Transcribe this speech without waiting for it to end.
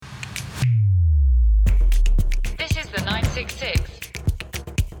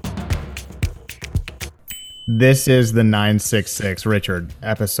This is the 966, Richard,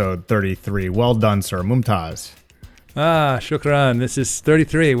 episode 33. Well done, sir. Mumtaz. Shukran. This is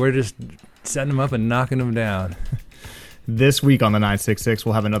 33. We're just setting them up and knocking them down. This week on the 966,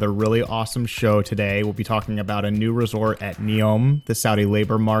 we'll have another really awesome show today. We'll be talking about a new resort at Neom, the Saudi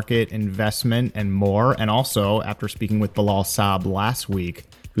labor market, investment, and more. And also, after speaking with Bilal Saab last week,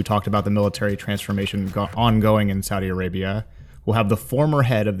 who talked about the military transformation ongoing in Saudi Arabia, we'll have the former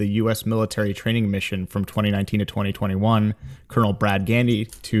head of the U.S. military training mission from 2019 to 2021, Colonel Brad Gandy,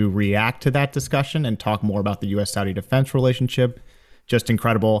 to react to that discussion and talk more about the U.S.-Saudi defense relationship. Just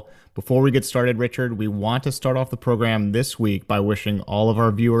incredible. Before we get started, Richard, we want to start off the program this week by wishing all of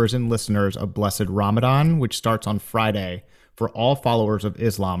our viewers and listeners a blessed Ramadan, which starts on Friday for all followers of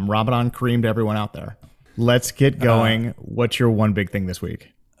Islam. Ramadan Kareem to everyone out there. Let's get going. What's your one big thing this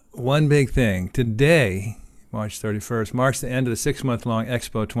week? One big thing. Today, March 31st, marks the end of the 6-month-long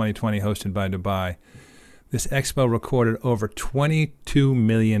Expo 2020 hosted by Dubai. This expo recorded over 22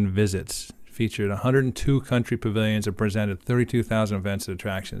 million visits, featured 102 country pavilions, and presented 32,000 events and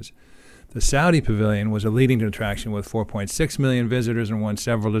attractions. The Saudi pavilion was a leading attraction with 4.6 million visitors and won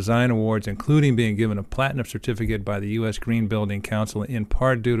several design awards, including being given a platinum certificate by the U.S. Green Building Council, in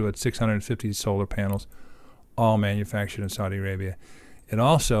part due to its 650 solar panels, all manufactured in Saudi Arabia. It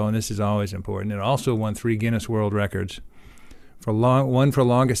also, and this is always important, it also won 3 Guinness World Records. One for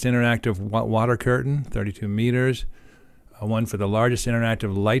longest interactive water curtain, 32 meters, one for the largest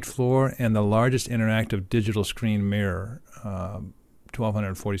interactive light floor, and the largest interactive digital screen mirror,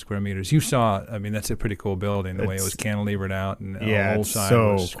 1,240 square meters. You saw, I mean, that's a pretty cool building, the way it was cantilevered out and a whole side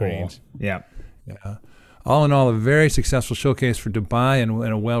of screens. Cool. Yeah. All in all, a very successful showcase for Dubai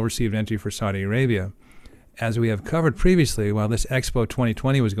and a well-received entry for Saudi Arabia. As we have covered previously, while this Expo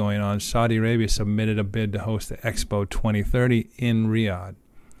 2020 was going on, Saudi Arabia submitted a bid to host the Expo 2030 in Riyadh.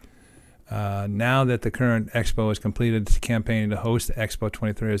 Now that the current Expo is completed, the campaign to host the Expo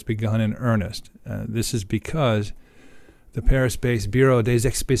 2030 has begun in earnest. This is because the Paris-based Bureau des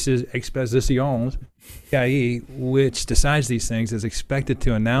Expositions, BIE, which decides these things, is expected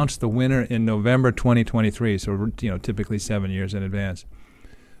to announce the winner in November 2023, so typically 7 years in advance.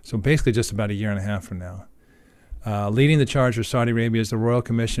 So basically just about a year and a half from now. Leading the charge for Saudi Arabia is the Royal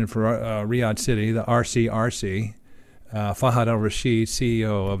Commission for Riyadh City, the RCRC. Fahad al-Rashid,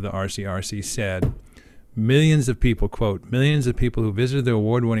 CEO of the RCRC, said, millions of people, quote, millions of people who visited the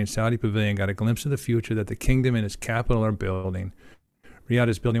award-winning Saudi pavilion got a glimpse of the future that the kingdom and its capital are building. Riyadh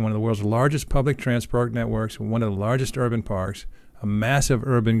is building one of the world's largest public transport networks, one of the largest urban parks, a massive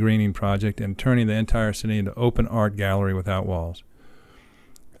urban greening project, and turning the entire city into open art gallery without walls.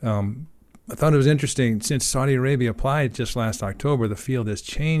 I thought it was interesting, since Saudi Arabia applied just last October, the field has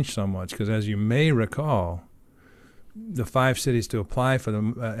changed so much, because as you may recall, the 5 cities to apply for the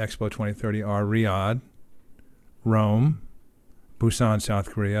Expo 2030 are Riyadh, Rome, Busan, South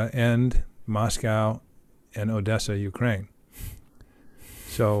Korea, and Moscow and Odessa, Ukraine.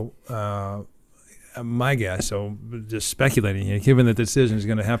 So my guess, so just speculating here, given that the decision is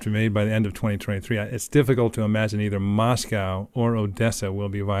going to have to be made by the end of 2023, it's difficult to imagine either Moscow or Odessa will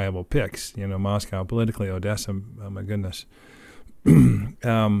be viable picks. Moscow politically, Odessa, oh my goodness.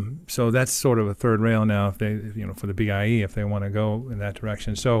 So that's sort of a third rail now, if they, for the BIE, if they want to go in that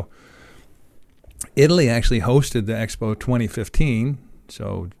direction. So Italy actually hosted the Expo 2015,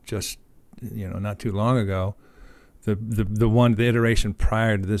 so just not too long ago. The iteration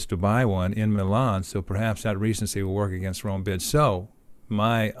prior to this Dubai one in Milan, so perhaps that recency will work against Rome bid. So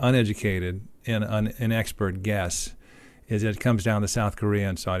my uneducated and inexpert guess is that it comes down to South Korea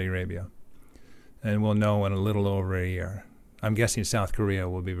and Saudi Arabia, and we'll know in a little over a year. I'm guessing South Korea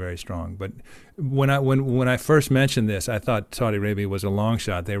will be very strong. But when I first mentioned this, I thought Saudi Arabia was a long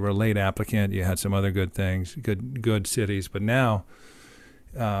shot. They were a late applicant. You had some other good things, good cities. But now,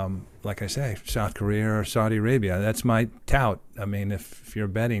 like I say, South Korea or Saudi Arabia, that's my tout. I mean, if you're a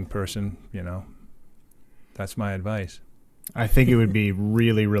betting person, that's my advice. I think it would be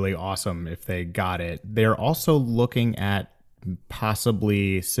really, really awesome if they got it. They're also looking at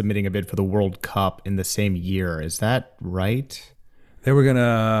possibly submitting a bid for the World Cup in the same year. Is that right? They were going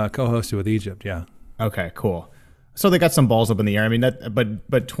to co-host it with Egypt, yeah. Okay, cool. So they got some balls up in the air. I mean,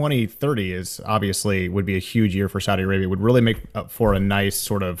 but 2030 is obviously would be a huge year for Saudi Arabia. It would really make up for a nice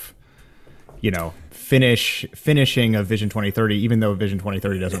sort of, finishing of Vision 2030, even though Vision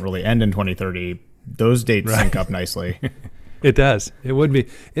 2030 doesn't really end in 2030. Those dates sync up nicely. It does. It'd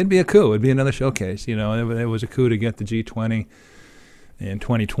be a coup. It'd be another showcase. It was a coup to get the G20 in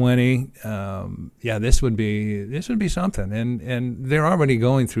 2020. This would be something. And they're already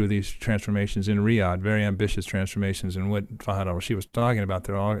going through these transformations in Riyadh, very ambitious transformations, and what Fahad al-Rashid was talking about,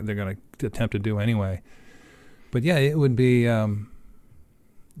 they're going to attempt to do anyway. But yeah, it would be a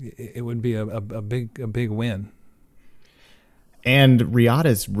big win. And Riyadh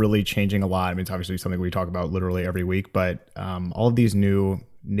is really changing a lot. I mean, it's obviously something we talk about literally every week, but all of these new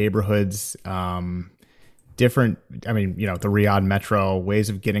neighborhoods, different, I mean, you know, the Riyadh metro, ways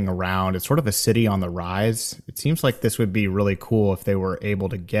of getting around. It's sort of a city on the rise. It seems like this would be really cool if they were able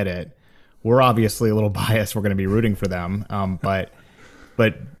to get it. We're obviously a little biased. We're going to be rooting for them. But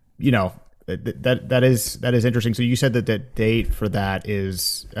you know, that is interesting. So you said that the date for that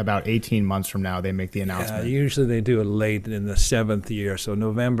is about 18 months from now. They make the announcement. Usually they do it late in the 7th year. So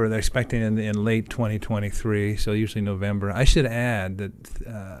November, they're expecting in late 2023. So usually November. I should add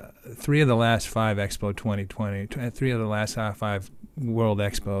that 3 of the last 5 Expo 2020, 3 of the last 5 World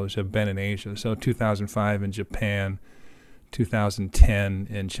Expos have been in Asia. So 2005 in Japan, 2010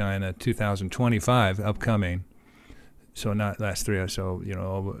 in China, 2025 upcoming. So not last 3 or so, you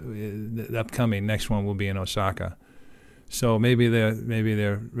know, the upcoming next one will be in Osaka. So maybe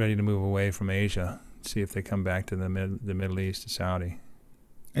they're ready to move away from Asia, see if they come back to the Middle East, to Saudi.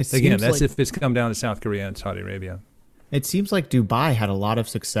 Again, that's like, if it's come down to South Korea and Saudi Arabia. It seems like Dubai had a lot of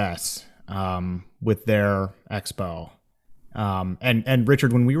success with their expo. And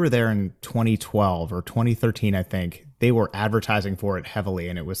Richard, when we were there in 2012 or 2013, I think, they were advertising for it heavily,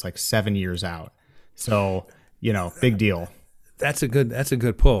 and it was like 7 years out. So, you know, big deal. That's a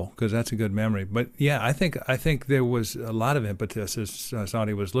good pull, because that's a good memory. But yeah, I think there was a lot of impetus as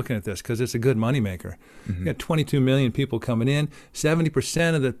Saudi was looking at this, because it's a good moneymaker. Mm-hmm. You got 22 million people coming in.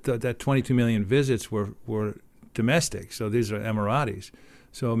 70% of that 22 million visits were domestic. So these are Emiratis.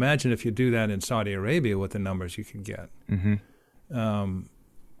 So imagine if you do that in Saudi Arabia, what the numbers you can get. Mm-hmm.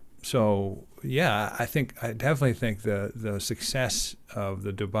 So yeah, I definitely think the success of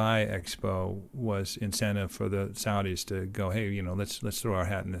the Dubai Expo was incentive for the Saudis to go, hey, you know, let's throw our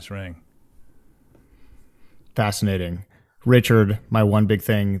hat in this ring. Fascinating. Richard, my one big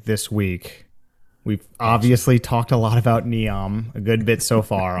thing this week, we've obviously talked a lot about NEOM, a good bit so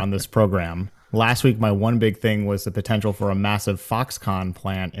far on this program. Last week, my one big thing was the potential for a massive Foxconn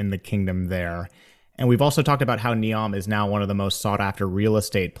plant in the kingdom there. And we've also talked about how NEOM is now one of the most sought after real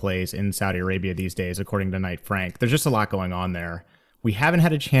estate plays in Saudi Arabia these days, according to Knight Frank. There's just a lot going on there. We haven't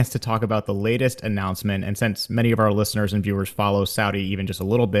had a chance to talk about the latest announcement. And since many of our listeners and viewers follow Saudi even just a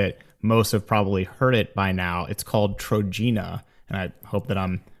little bit, most have probably heard it by now. It's called Trojena. And I hope that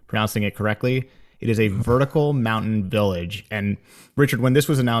I'm pronouncing it correctly. It is a vertical mountain village. And Richard, when this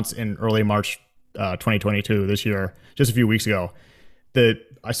was announced in early March 2022, this year, just a few weeks ago,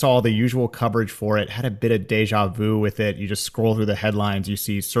 I saw the usual coverage for it, had a bit of deja vu with it. You just scroll through the headlines, you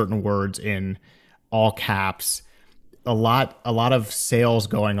see certain words in all caps, a lot of sales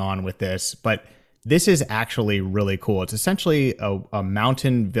going on with this, but this is actually really cool. It's essentially a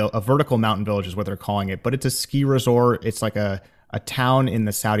vertical mountain village is what they're calling it, but it's a ski resort. It's like a town in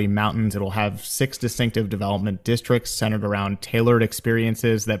the Saudi mountains. It'll have 6 distinctive development districts centered around tailored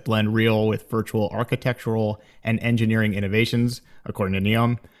experiences that blend real with virtual architectural and engineering innovations, according to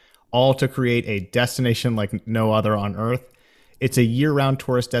NEOM, all to create a destination like no other on Earth. It's a year-round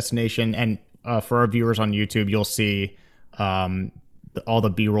tourist destination, and for our viewers on YouTube, you'll see all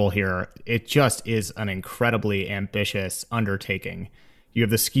the B-roll here. It just is an incredibly ambitious undertaking. You have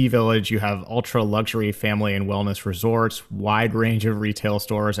the ski village, you have ultra luxury family and wellness resorts, wide range of retail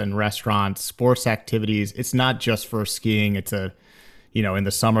stores and restaurants, sports activities. It's not just for skiing. It's in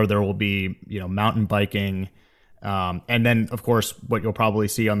the summer there will be, mountain biking. And then of course, what you'll probably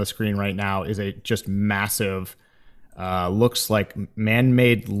see on the screen right now is a just massive, looks like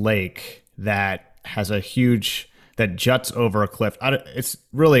man-made lake that has that juts over a cliff. It's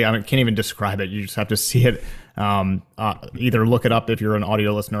really, I can't even describe it. You just have to see it. Either look it up if you're an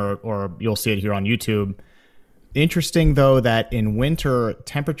audio listener, or you'll see it here on YouTube. Interesting, though, that in winter,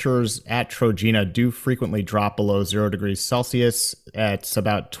 temperatures at Trojena do frequently drop below 0 degrees Celsius. It's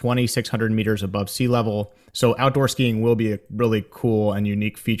about 2,600 meters above sea level. So outdoor skiing will be a really cool and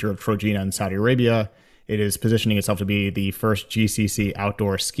unique feature of Trojena in Saudi Arabia. It is positioning itself to be the first GCC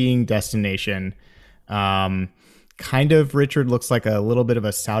outdoor skiing destination. Kind of, Richard, looks like a little bit of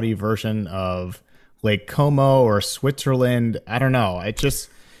a Saudi version of Lake Como or Switzerland. I don't know. It just,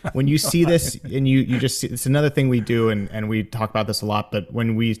 when you see this and you just see, it's another thing we do, and we talk about this a lot, but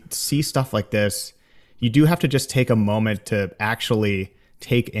when we see stuff like this, you do have to just take a moment to actually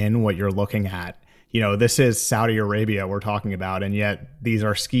take in what you're looking at. This is Saudi Arabia we're talking about, and yet these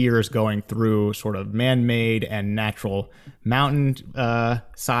are skiers going through sort of man-made and natural mountain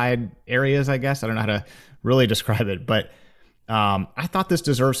side areas, I guess. I don't know how to really describe it, but I thought this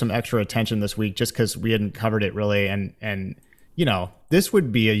deserved some extra attention this week just because we hadn't covered it really. And this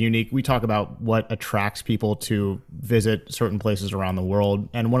would be a unique, we talk about what attracts people to visit certain places around the world.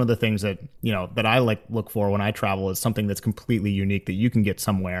 And one of the things that, that I look for when I travel is something that's completely unique that you can get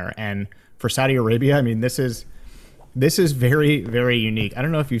somewhere. And for Saudi Arabia, I mean, this is very, very unique. I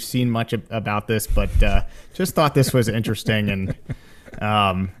don't know if you've seen much about this, but just thought this was interesting. And,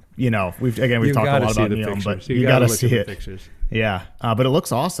 we've talked a lot about NEOM, but you got to see it. Pictures. Yeah. But it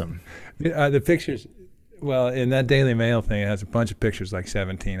looks awesome. The pictures. Well, in that Daily Mail thing, it has a bunch of pictures, like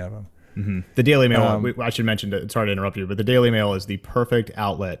 17 of them. Mm-hmm. The Daily Mail, I should mention, sorry to interrupt you, but the Daily Mail is the perfect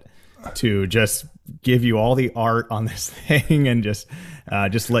outlet to just give you all the art on this thing and just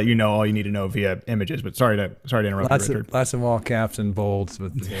let you know all you need to know via images. But sorry to interrupt you, Richard. Lots of all caps and bolds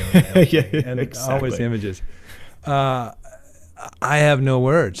with the Daily Mail. And exactly. Always images. I have no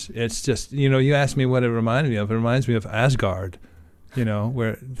words. It's just, you asked me what it reminded me of. It reminds me of Asgard.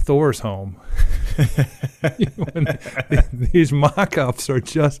 Where Thor's home. These mock-ups are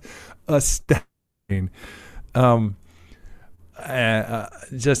just astounding,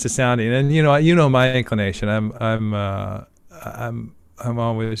 just astounding. And my inclination. I'm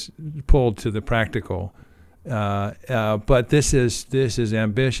always pulled to the practical, but this is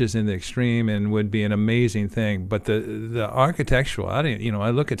ambitious in the extreme and would be an amazing thing. But the architectural, I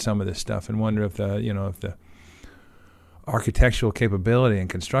look at some of this stuff and wonder if the architectural capability and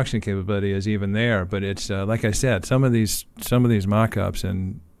construction capability is even there, but it's like I said, some of these mock-ups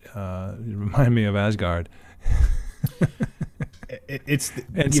and remind me of Asgard.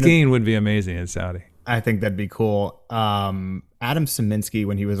 Skiing would be amazing in Saudi. I think that'd be cool. Adam Szymanski,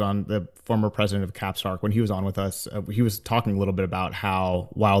 when he was on, the former president of Capstark, when he was on with us, he was talking a little bit about how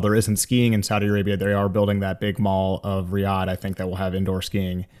while there isn't skiing in Saudi Arabia, they are building that big mall of Riyadh, I think, that will have indoor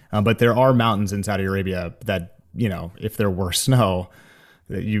skiing. But there are mountains in Saudi Arabia that, if there were snow,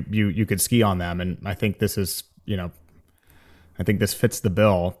 you could ski on them. And I think this is, I think this fits the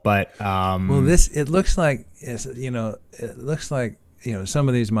bill. But it looks like some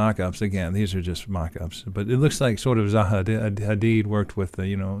of these mock-ups, again, these are just mock-ups, but it looks like sort of Zaha Hadid worked with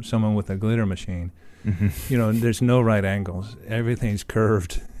someone with a glitter machine. Mm-hmm. There's no right angles. Everything's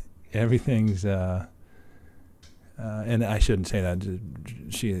curved. Everything's and I shouldn't say that,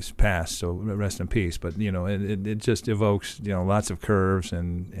 she has passed, so rest in peace. But it just evokes lots of curves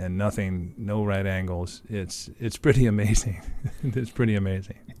and nothing, no right angles. It's pretty amazing. It's pretty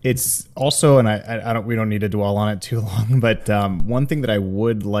amazing. It's also, and we don't need to dwell on it too long, but one thing that I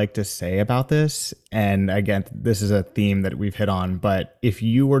would like to say about this, and again, this is a theme that we've hit on, but if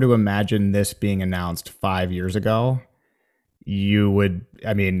you were to imagine this being announced 5 years ago,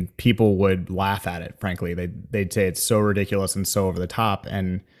 people would laugh at it, frankly. They'd say it's so ridiculous and so over the top.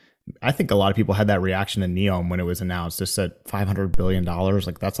 And I think a lot of people had that reaction to NEOM when it was announced. Just said $500 billion,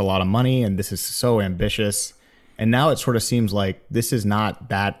 like that's a lot of money, and this is so ambitious. And now it sort of seems like this is not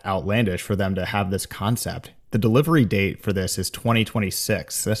that outlandish for them to have this concept. The delivery date for this is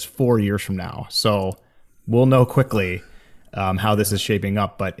 2026. That's 4 years from now. So we'll know quickly how this is shaping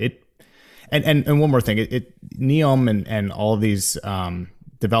up. But And one more thing, NEOM and all of these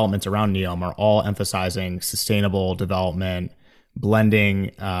developments around NEOM are all emphasizing sustainable development,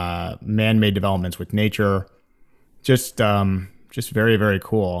 blending man-made developments with nature. Just very, very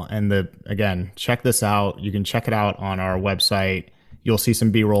cool. And again, check this out. You can check it out on our website. You'll see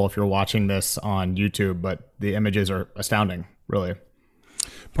some B-roll if you're watching this on YouTube, but the images are astounding, really.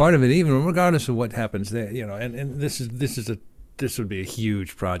 Part of it, even regardless of what happens there, and this would be a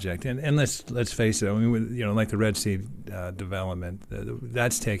huge project, and let's face it. I mean, like the Red Sea development,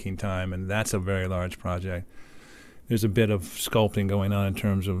 that's taking time, and that's a very large project. There's a bit of sculpting going on in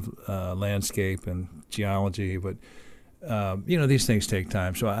terms of landscape and geology, but these things take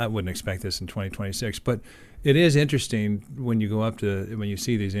time. So I wouldn't expect this in 2026. But it is interesting when you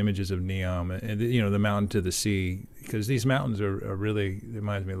see these images of NEOM and the mountain to the sea, because these mountains are really,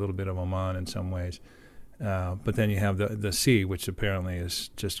 reminds me a little bit of Oman in some ways. But then you have the sea, which apparently is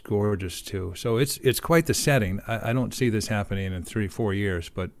just gorgeous too. So it's quite the setting. I don't see this happening in 3-4 years,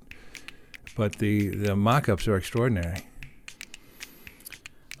 but the mock-ups are extraordinary.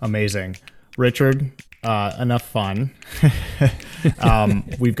 Amazing. Richard, enough fun.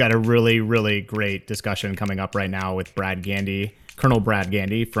 We've got a really, really great discussion coming up right now with Colonel Brad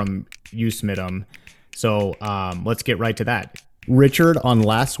Gandy from USMTM. So let's get right to that. Richard, on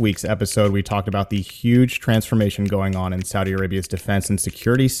last week's episode, we talked about the huge transformation going on in Saudi Arabia's defense and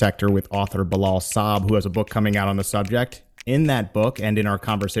security sector with author Bilal Saab, who has a book coming out on the subject. In that book and in our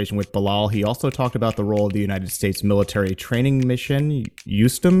conversation with Bilal, he also talked about the role of the United States military training mission,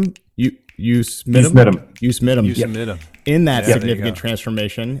 USMTM. in that Yeah, significant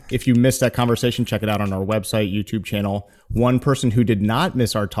transformation. If you missed that conversation, check it out on our website, YouTube channel. One person who did not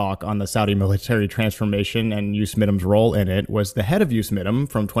miss our talk on the Saudi military transformation and USMTM's role in it was the head of USMTM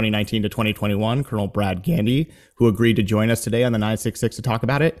from 2019 to 2021, Colonel Brad Gandy, who agreed to join us today on the 966 to talk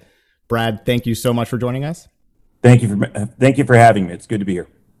about it. Brad, thank you so much for joining us. Thank you for having me. It's good to be here.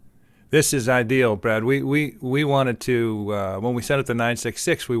 This is ideal, Brad. We wanted to, when we set up the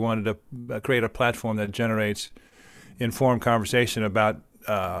 966, we wanted to create a platform that generates informed conversation about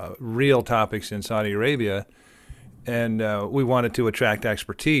real topics in Saudi Arabia. And we wanted to attract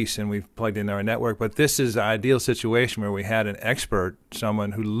expertise, and we've plugged in our network. But this is an ideal situation where we had an expert,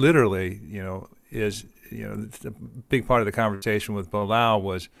 someone who literally, is, a big part of the conversation with Bilal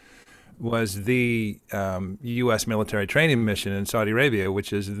was the U.S. military training mission in Saudi Arabia,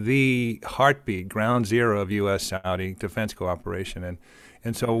 which is the heartbeat, ground zero of U.S.-Saudi defense cooperation.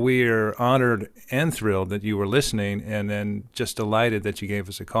 And so we're honored and thrilled that you were listening, and then just delighted that you gave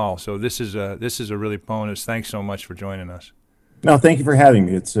us a call. So this is a really bonus. Thanks so much for joining us. No, thank you for having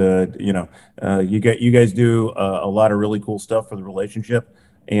me. It's you guys do a lot of really cool stuff for the relationship,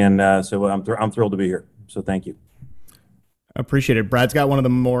 and so I'm thrilled to be here. So thank you. Appreciate it. Brad's got one of the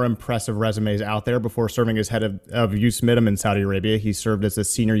more impressive resumes out there. Before serving as head of USMTM in Saudi Arabia, he served as a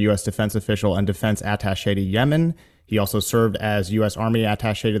senior U.S. defense official and defense attaché to Yemen. He also served as U.S. Army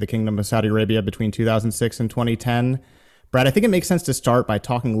attaché to the Kingdom of Saudi Arabia between 2006 and 2010. Brad, I think it makes sense to start by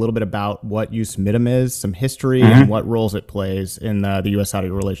talking a little bit about what USMTM is, some history, and what roles it plays in the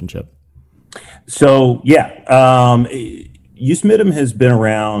U.S.-Saudi relationship. So, USMTM has been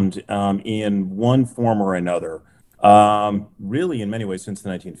around in one form or another, really in many ways since the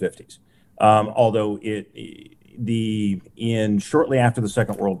 1950s. Although shortly after the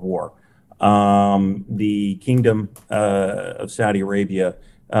Second World War, the Kingdom of Saudi Arabia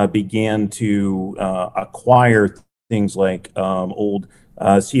began to acquire things like old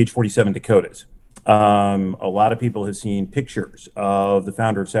CH-47 Dakotas. A lot of people have seen pictures of the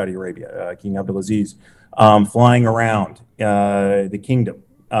founder of Saudi Arabia, King Abdulaziz, flying around the kingdom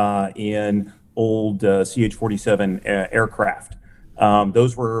in old CH-47 aircraft.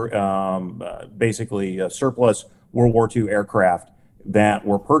 Those were basically surplus World War II aircraft that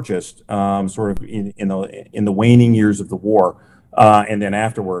were purchased sort of in the waning years of the war, and then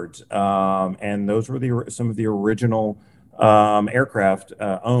afterwards. And those were some of the original aircraft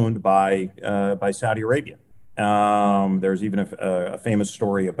owned by Saudi Arabia. There's even a famous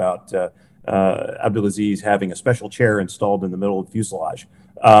story about Abdulaziz having a special chair installed in the middle of the fuselage,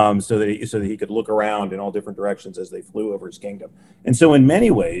 so that he could look around in all different directions as they flew over his kingdom. And so in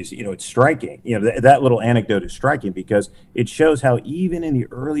many ways, it's striking. That little anecdote is striking because it shows how even in the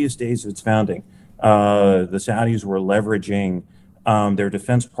earliest days of its founding, the Saudis were leveraging their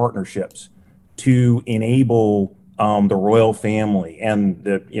defense partnerships to enable the royal family and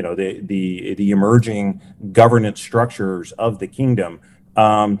the emerging governance structures of the kingdom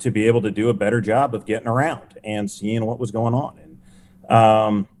to be able to do a better job of getting around and seeing what was going on.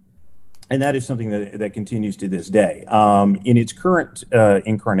 And that is something that continues to this day. In its current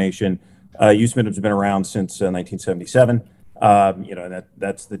incarnation, USMTM has been around since 1977. And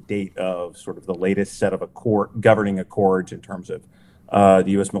that's the date of sort of the latest set of governing accords in terms of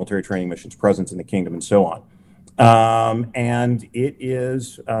the U.S. military training mission's presence in the kingdom and so on. And it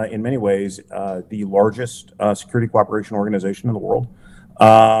is, in many ways, the largest security cooperation organization in the world,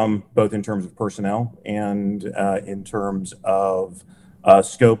 both in terms of personnel and in terms of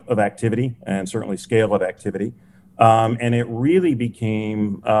scope of activity and certainly scale of activity. And it really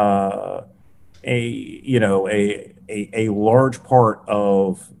became a large part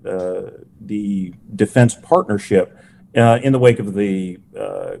of the defense partnership in the wake of the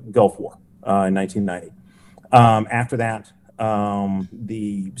Gulf War in 1990. After that,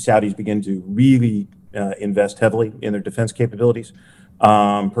 the Saudis began to really invest heavily in their defense capabilities,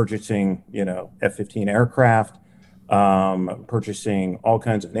 purchasing, F-15 aircraft, purchasing all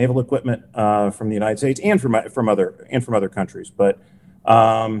kinds of naval equipment from the United States and from other countries,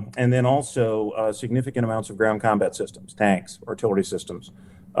 and then also significant amounts of ground combat systems, tanks, artillery systems,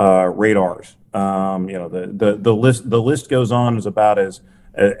 radars. The list goes on as about as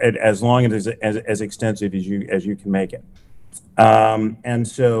long and as extensive as you can make it. And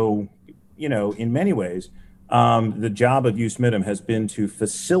so, in many ways, the job of USMTM has been to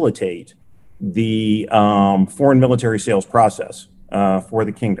facilitate the foreign military sales process for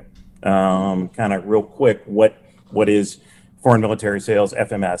the kingdom. Kind of real quick, what is foreign military sales,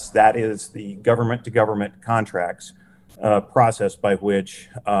 FMS? That is the government-to-government contracts process by which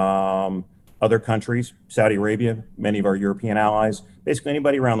other countries, Saudi Arabia, many of our European allies, basically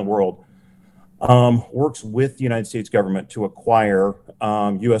anybody around the world, works with the United States government to acquire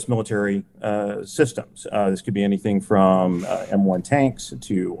U.S. military systems. This could be anything from M1 tanks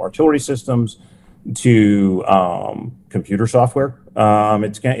to artillery systems to computer software.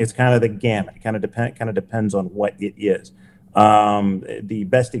 It's kind of the gamut. Kind of depends on what it is. The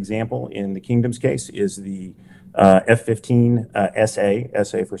best example in the kingdom's case is the F-15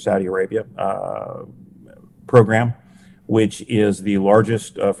 SA for Saudi Arabia program, which is the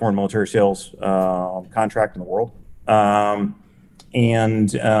largest foreign military sales contract in the world, and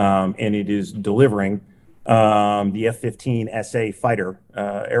it is delivering the F-15 SA fighter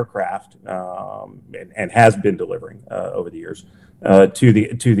aircraft, and has been delivering over the years to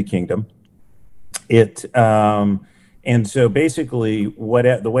the kingdom. And so basically,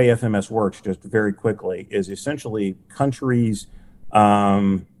 the way FMS works, just very quickly, is essentially countries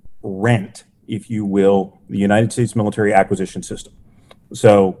rent, if you will, the United States military acquisition system.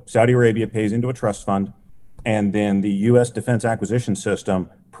 So Saudi Arabia pays into a trust fund, and then the U.S. Defense Acquisition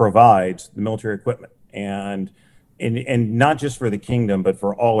System provides the military equipment, and not just for the kingdom, but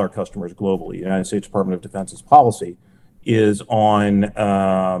for all our customers globally. The United States Department of Defense's policy is on,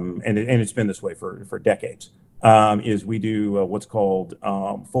 and it's been this way for decades. Is we do what's called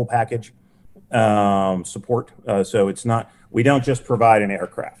full package support. So it's not, we don't just provide an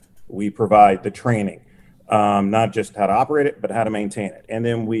aircraft. We provide the training, not just how to operate it, but how to maintain it. And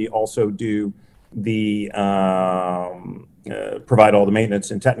then we also do the provide all the maintenance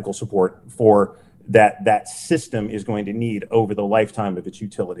and technical support for that system is going to need over the lifetime of its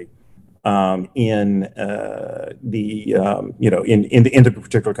utility in the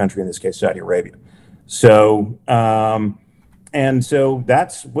particular country, in this case Saudi Arabia. So and so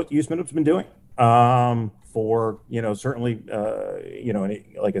that's what USMTM's been doing for certainly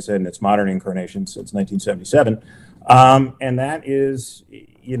like I said, in its modern incarnation since 1977, and that is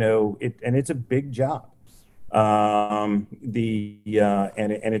and it's a big job. And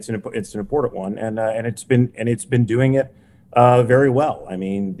it's an important one, and it's been doing it very well. I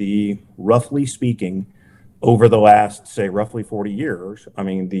mean, roughly speaking, over the last, say, roughly 40 years, I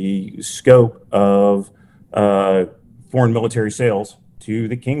mean, the scope of foreign military sales to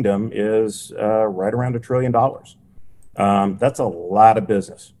the kingdom is right around $1 trillion. That's a lot of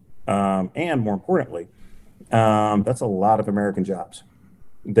business, and more importantly, that's a lot of American jobs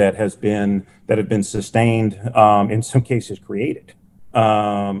that have been sustained, in some cases created,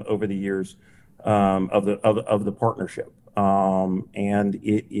 over the years of the partnership, and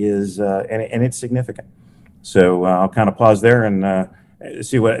it is and it's significant. So I'll kind of pause there and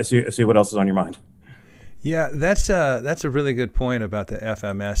see what else is on your mind. Yeah, that's a really good point about the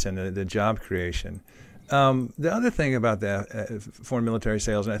FMS and the job creation. The other thing about the foreign military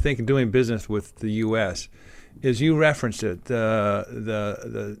sales, and I think doing business with the U.S., is you referenced it,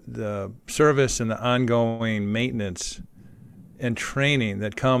 the service and the ongoing maintenance and training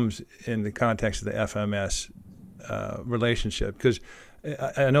that comes in the context of the FMS relationship. Because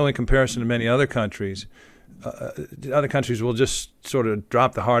I know in comparison to many other countries will just sort of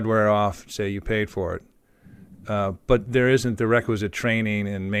drop the hardware off, say you paid for it. But there isn't the requisite training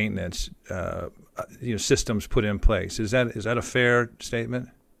and maintenance, systems put in place. Is that a fair statement?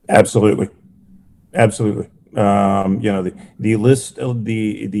 Absolutely. The list of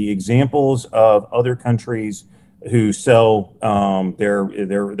the examples of other countries who sell their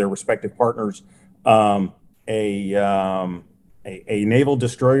respective partners a naval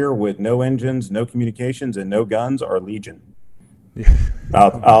destroyer with no engines, no communications, and no guns are legion. Yeah.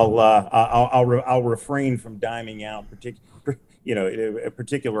 I'll refrain from diming out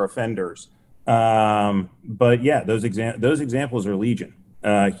particular offenders, but yeah, those examples are legion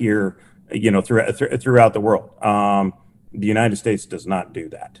here, throughout the world. The United States does not do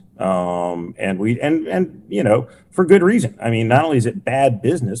that, and for good reason. I mean, not only is it bad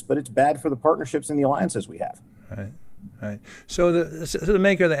business, but it's bad for the partnerships and the alliances we have. Right. So the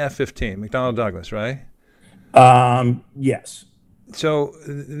maker of the F-15, McDonnell Douglas, right? Yes. So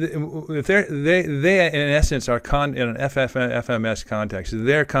if they in essence are in an FMS context,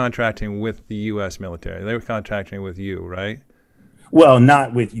 they're contracting with the U.S. military. They're contracting with you, right? Well,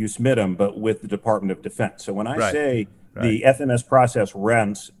 not with USMTM, but with the Department of Defense. So when I say the FMS process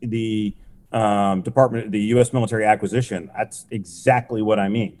rents the the U.S. military acquisition, that's exactly what I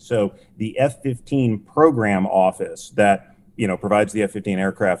mean. So the F-15 program office that provides the F-15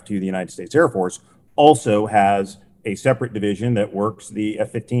 aircraft to the United States Air Force also has a separate division that works the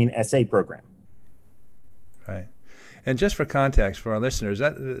F-15 SA program. Right. And just for context for our listeners,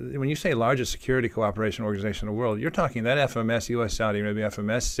 that when you say largest security cooperation organization in the world, you're talking that FMS, U.S. Saudi Arabia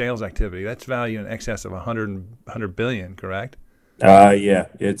FMS sales activity, that's valued in excess of $100 billion, correct? Yeah,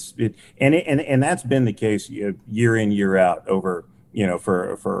 and that's been the case year in, year out over,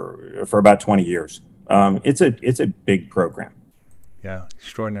 for about 20 years. It's a big program. Yeah,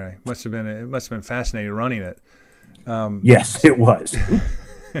 extraordinary. It must have been fascinating running it. Yes, it was.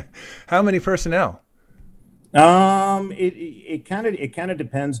 How many personnel? It kind of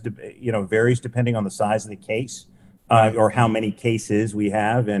depends, varies depending on the size of the case, Right. or how many cases we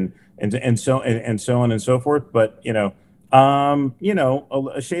have, and so on and so forth. But a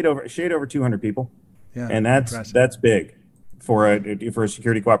shade over 200 people, Yeah, and that's impressive. that's big for a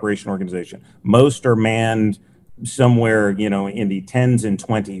security cooperation organization. Most are manned somewhere, in the tens and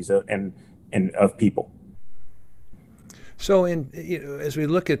twenties and of people. So, as we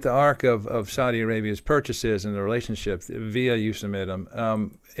look at the arc of Saudi Arabia's purchases and the relationship via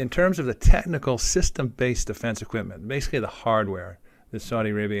USMTM, in terms of the technical system-based defense equipment, basically the hardware that Saudi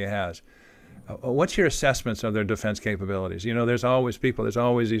Arabia has, what's your assessments of their defense capabilities? There's always these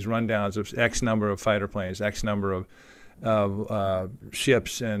rundowns of X number of fighter planes, X number of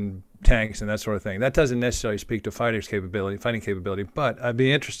ships and tanks and that sort of thing. That doesn't necessarily speak to fighting capability, but I'd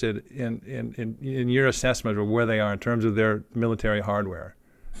be interested in your assessment of where they are in terms of their military hardware.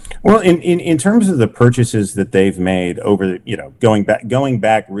 Well, in terms of the purchases that they've made over going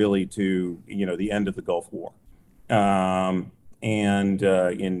back really to, the end of the Gulf War, and in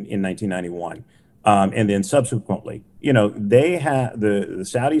 1991, and then subsequently, the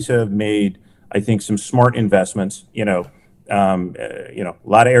Saudis have made, I think, some smart investments. A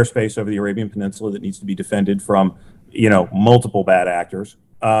lot of airspace over the Arabian Peninsula that needs to be defended from, multiple bad actors.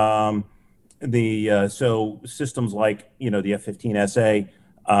 The So systems like, the F-15SA,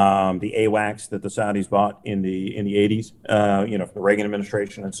 the AWACS that the Saudis bought in the 80s, from the Reagan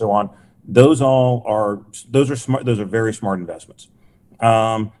administration and so on. Those are smart. Those are very smart investments.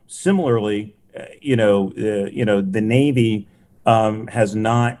 Similarly, the Navy has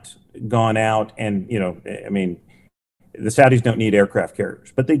not gone out and, I mean, the Saudis don't need aircraft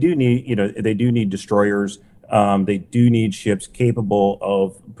carriers, but they do need destroyers. They do need ships capable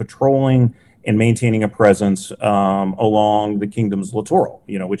of patrolling and maintaining a presence along the kingdom's littoral,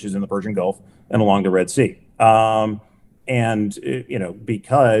 which is in the Persian Gulf and along the Red Sea. And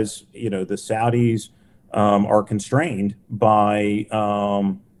because the Saudis are constrained by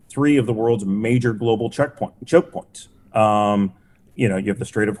three of the world's major global choke points. You have the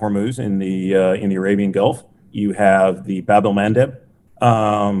Strait of Hormuz in the Arabian Gulf. You have the Bab el Mandeb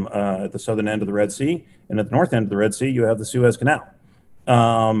at the southern end of the Red Sea, and at the north end of the Red Sea, you have the Suez Canal.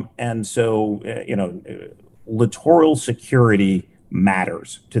 And so, littoral security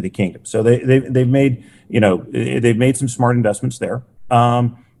matters to the kingdom. So they've made some smart investments there.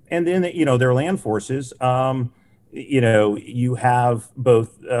 And then their land forces. You have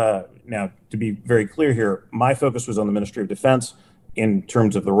both. Now, to be very clear here, my focus was on the Ministry of Defense in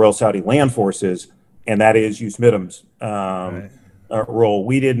terms of the Royal Saudi Land Forces, and that is USMTM's Right. role.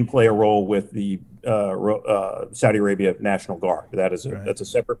 We didn't play a role with the Saudi Arabia National Guard. Right. That's a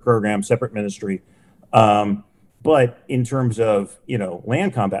separate program, separate ministry. But in terms of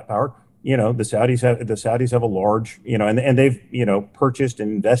land combat power, the Saudis have a large, and they've purchased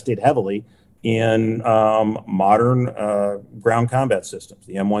and invested heavily in modern ground combat systems,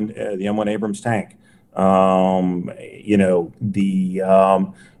 the M1 Abrams tank,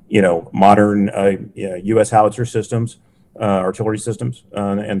 modern U.S. howitzer systems, artillery systems,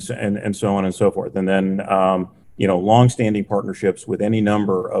 and so on and so forth. And then long-standing partnerships with any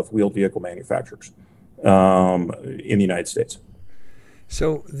number of wheeled vehicle manufacturers in the United States.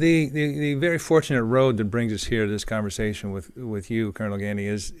 So the very fortunate road that brings us here to this conversation with you, Colonel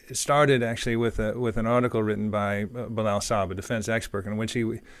Gandy, started actually with an article written by Bilal Saab, a defense expert, in which he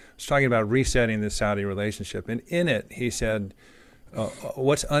was talking about resetting the Saudi relationship. And in it, he said,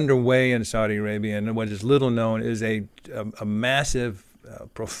 what's underway in Saudi Arabia and what is little known is a massive,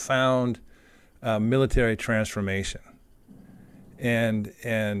 profound military transformation. And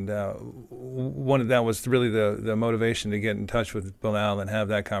one of that was really the motivation to get in touch with Bilal and have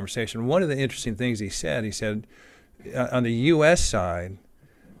that conversation. One of the interesting things he said on the U.S. side,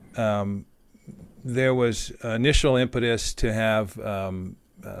 there was initial impetus to have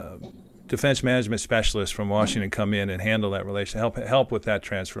defense management specialists from Washington come in and handle that relation, help with that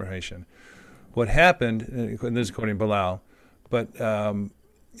transformation. What happened, and this is according to Bilal, but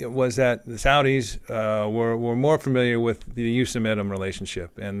it was that the Saudis were more familiar with the USMTM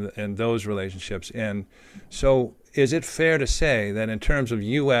relationship and those relationships. And so is it fair to say that in terms of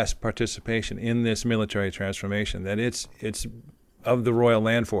U.S. participation in this military transformation, that it's of the Royal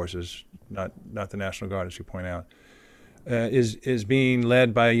Land Forces, not the National Guard, as you point out, is being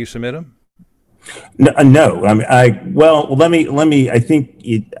led by USMTM? No, no. I mean, I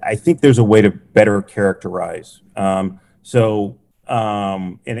think there's a way to better characterize. And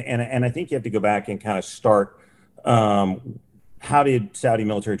I think you have to go back and kind of start. How did Saudi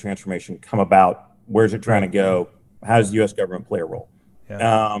military transformation come about? Where's it trying to go? How does the U.S. government play a role?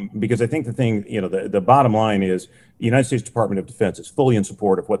 Yeah. Because I think the thing, the bottom line is the United States Department of Defense is fully in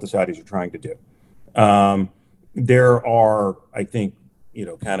support of what the Saudis are trying to do. There are, I think,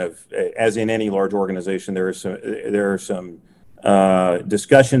 kind of as in any large organization, there are some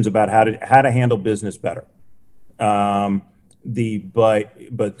discussions about how to handle business better. But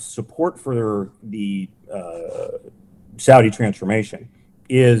support for the Saudi transformation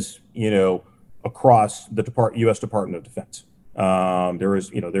is across the U.S. Department of Defense. There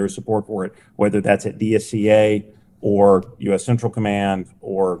is support for it, whether that's at DSCA or U.S. Central Command,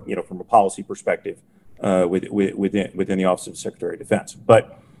 or from a policy perspective within the Office of the Secretary of Defense.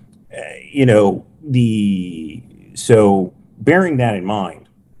 But so bearing that in mind,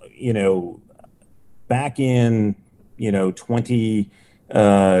 back in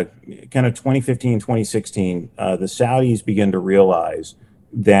 2015, 2016, the Saudis began to realize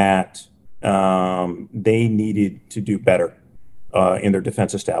that they needed to do better in their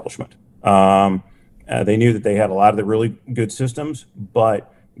defense establishment. They knew that they had a lot of the really good systems,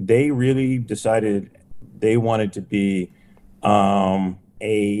 but they really decided they wanted to be a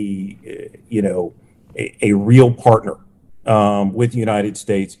real partner with the United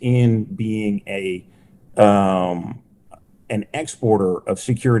States in being an exporter of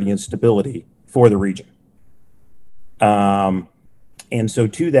security and stability for the region. And so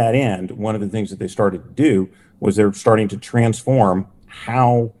to that end, one of the things that they started to do was they're starting to transform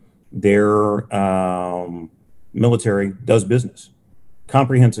how their military does business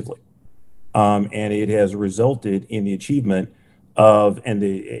comprehensively. And it has resulted in the achievement of, and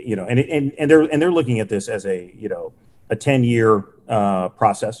they're looking at this as a 10-year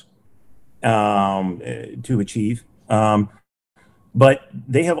process to achieve. But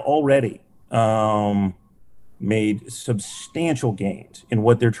they have already made substantial gains in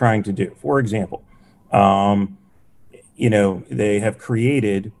what they're trying to do. For example, they have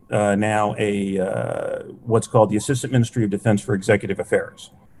created now what's called the Assistant Ministry of Defense for Executive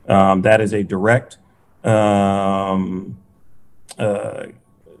Affairs. That is a direct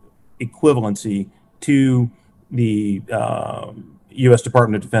equivalency to the U.S.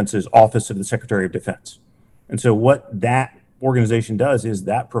 Department of Defense's Office of the Secretary of Defense. And so what that organization does is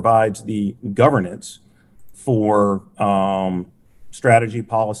that provides the governance for strategy,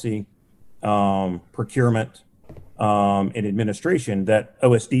 policy, procurement, and administration that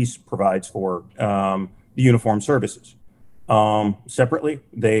OSD provides for the uniformed services. Separately,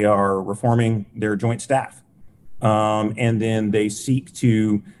 they are reforming their joint staff, and then they seek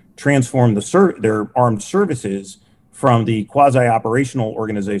to transform their armed services from the quasi-operational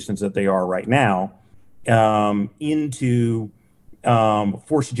organizations that they are right now into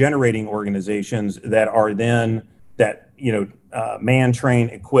force-generating organizations that are then man, train,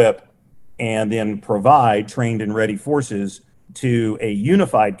 equip, and then provide trained and ready forces to a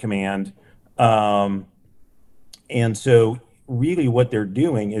unified command. And so really what they're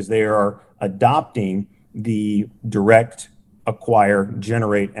doing is they are adopting the direct, acquire,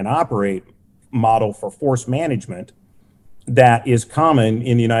 generate, and operate model for force management that is common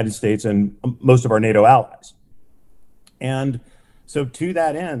in the United States and most of our NATO allies. And so to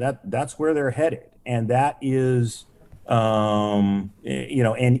that end, that's where they're headed. And that is, and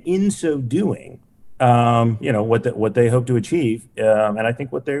in so doing, what they hope to achieve, and I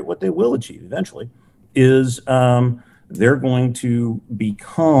think what they will achieve eventually is they're going to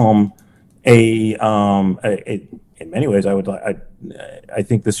become in many ways, I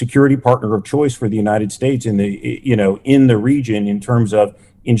think the security partner of choice for the United States in the region in terms of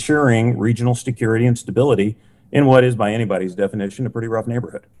ensuring regional security and stability in what is, by anybody's definition, a pretty rough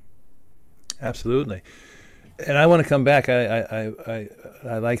neighborhood. Absolutely. And I want to come back. I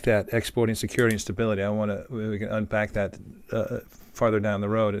like that, exporting security and stability. We can unpack that farther down the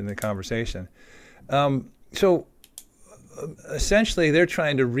road in the conversation. So essentially, they're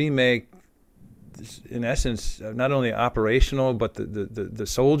trying to remake, in essence, not only operational but the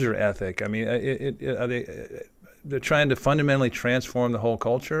soldier ethic. I mean, they're trying to fundamentally transform the whole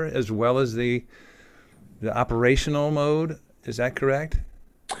culture as well as the operational mode. Is that correct?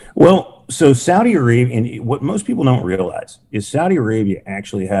 Well, so Saudi Arabia, and what most people don't realize is Saudi Arabia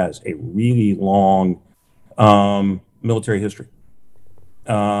actually has a really long military history,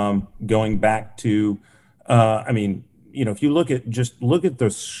 going back to, if you look at the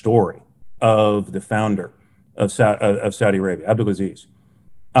story of the founder of Saudi Arabia, Abdulaziz.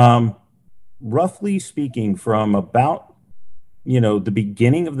 roughly speaking, from about, the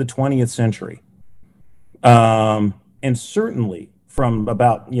beginning of the 20th century, and certainly from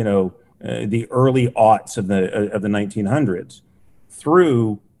about, the early aughts of the 1900s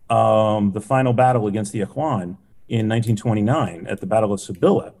through the final battle against the Ikhwan in 1929 at the Battle of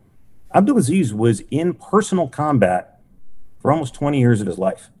Sibilla. Abdulaziz was in personal combat for almost 20 years of his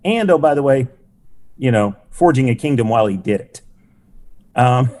life. And, oh, by the way, forging a kingdom while he did it.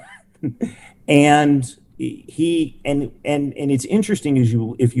 Um, and it's interesting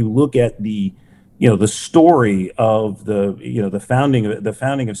if you look at the story of the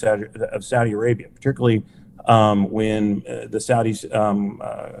founding of Saudi Arabia, particularly when the Saudis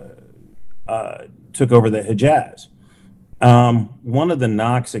took over the Hejaz. One of the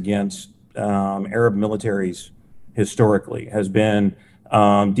knocks against Arab militaries historically has been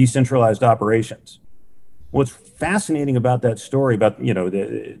decentralized operations. What's fascinating about that story, about as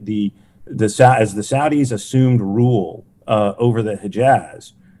the Saudis assumed rule over the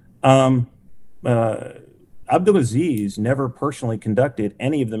Hejaz, Abdulaziz never personally conducted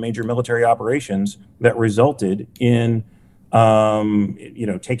any of the major military operations that resulted in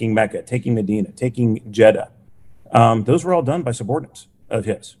taking Mecca, taking Medina, taking Jeddah. Those were all done by subordinates of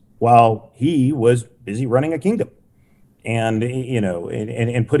his, while he was busy running a kingdom, and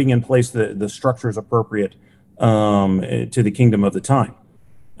and putting in place the structures appropriate to the kingdom of the time.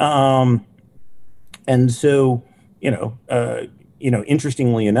 And so,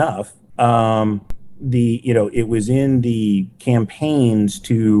 interestingly enough, it was in the campaigns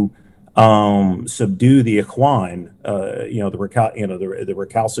to subdue the Ikhwan, the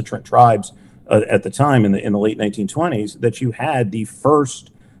recalcitrant tribes at the time in the late 1920s, that you had the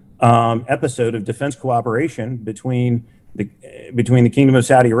first episode of defense cooperation between the Kingdom of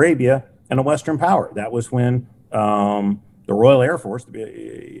Saudi Arabia and a Western power. That was when the Royal Air Force,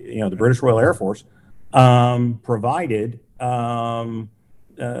 the British Royal Air Force, provided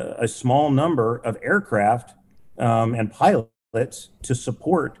a small number of aircraft and pilots to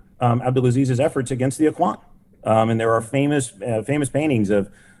support Abdulaziz's efforts against the Ikhwan. And there are famous paintings of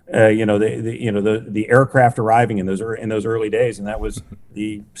the aircraft arriving in those early days, and that was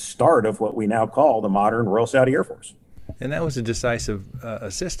the start of what we now call the modern Royal Saudi Air Force. And that was a decisive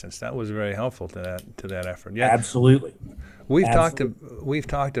assistance. That was very helpful to that effort. Yeah, absolutely. We've talked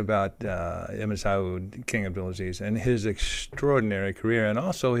about Ibn Saud, King Abdulaziz, and his extraordinary career, and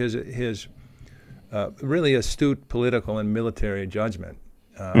also his really astute political and military judgment.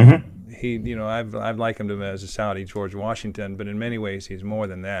 He, I've likened him as a Saudi George Washington, but in many ways he's more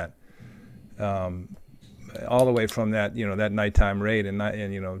than that. All the way from that nighttime raid in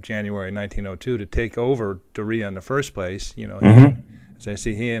January 1902 to take over Diriyah in the first place. As I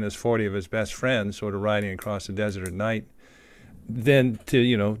see, he and his 40 of his best friends sort of riding across the desert at night. Then to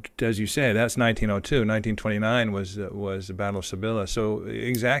as you say, that's 1902. 1929 was the Battle of Sibilla. So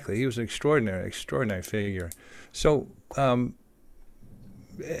exactly, he was an extraordinary figure. So.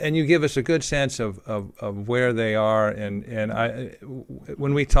 And you give us a good sense of where they are, and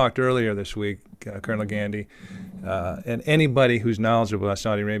when we talked earlier this week, Colonel Gandy, and anybody who's knowledgeable about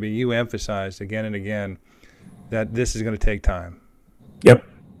Saudi Arabia, you emphasized again and again that this is going to take time. Yep.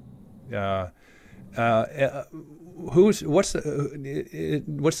 Who's the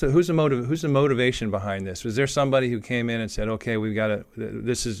motivation behind this? Was there somebody who came in and said, "Okay, we've got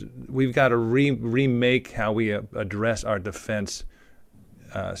to remake how we address our defense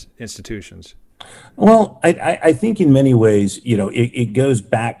institutions"? Well, I think in many ways, it goes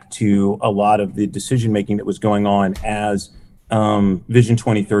back to a lot of the decision making that was going on as Vision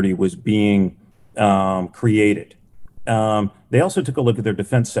 2030 was being created. They also took a look at their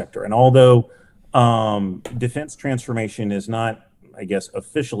defense sector, and although defense transformation is not, I guess,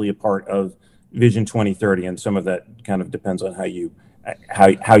 officially a part of Vision 2030, and some of that kind of depends on how you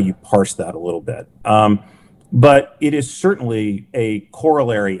parse that a little bit. But it is certainly a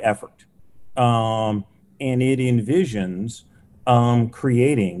corollary effort, and it envisions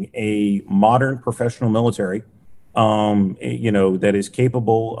creating a modern professional military, that is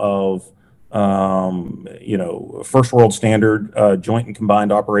capable of, first world standard joint and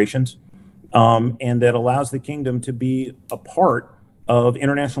combined operations, and that allows the kingdom to be a part of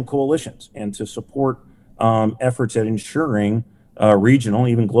international coalitions and to support efforts at ensuring regional,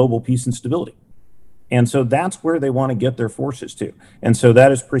 even global peace and stability. And so that's where they want to get their forces to. And so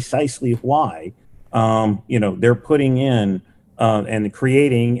that is precisely why, they're putting in and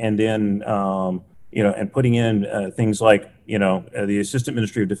creating, and then, and putting in things like, the Assistant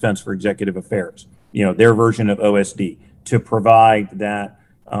Ministry of Defense for Executive Affairs, their version of OSD, to provide that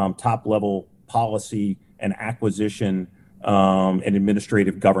top level policy and acquisition and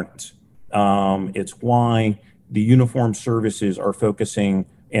administrative governance. It's why the uniformed services are focusing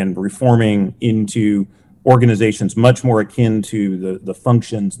and reforming into organizations much more akin to the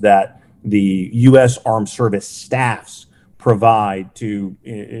functions that the U.S. Armed Service staffs provide to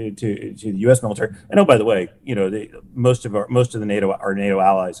the U.S. military. I know, by the way, most of the NATO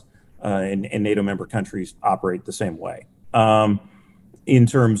allies and NATO member countries operate the same way. In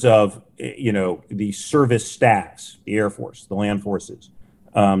terms of the service staffs, the Air Force, the land forces,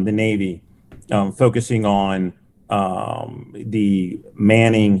 the Navy, focusing on the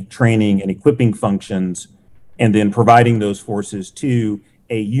manning, training, and equipping functions, and then providing those forces to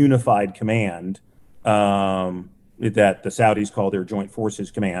a unified command that the Saudis call their Joint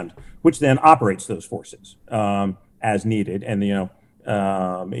Forces Command, which then operates those forces as needed, and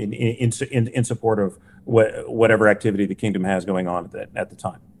in support of whatever activity the kingdom has going on at the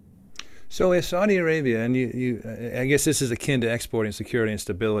time. So if Saudi Arabia, and I guess this is akin to exporting security and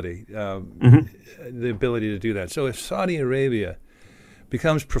stability, the ability to do that. So if Saudi Arabia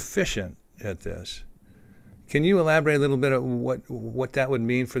becomes proficient at this, can you elaborate a little bit on what that would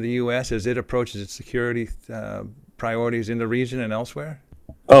mean for the U.S. as it approaches its security priorities in the region and elsewhere?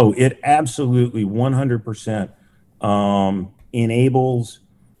 Oh, it absolutely 100% enables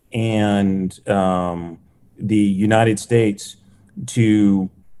and the United States to,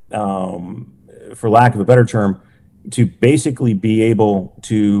 for lack of a better term, to basically be able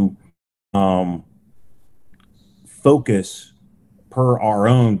to focus per our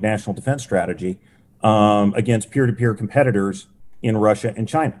own national defense strategy against peer-to-peer competitors in Russia and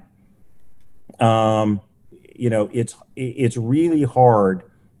China. It's really hard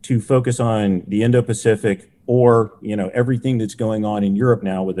to focus on the Indo-Pacific or everything that's going on in Europe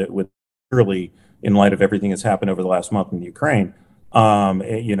now with clearly in light of everything that's happened over the last month in Ukraine.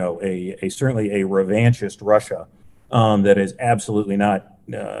 Certainly a revanchist Russia that is absolutely not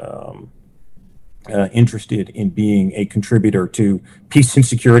interested in being a contributor to peace and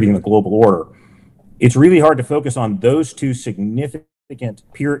security in the global order. It's really hard to focus on those two significant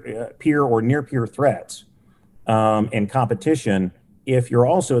peer or near peer threats and competition if you're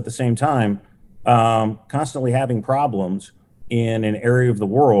also at the same time constantly having problems in an area of the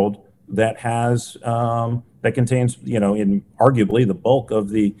world that has that contains in arguably the bulk of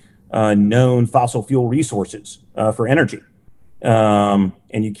the known fossil fuel resources for energy, and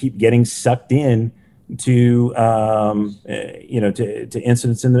you keep getting sucked in to to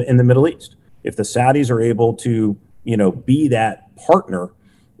incidents in the Middle East. If the Saudis are able to be that partner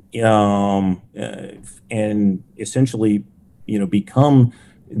and essentially become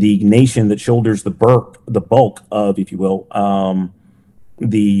the nation that shoulders the bulk of, if you will,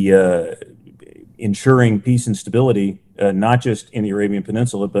 the ensuring peace and stability, not just in the Arabian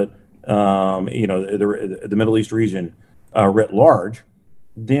Peninsula, but the Middle East region writ large,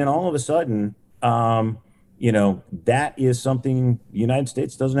 then all of a sudden, that is something the United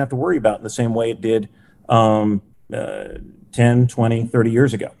States doesn't have to worry about in the same way it did 10, 20, 30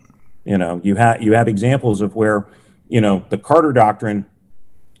 years ago. You have examples of where, the Carter Doctrine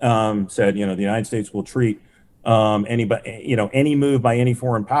said, the United States will treat any move by any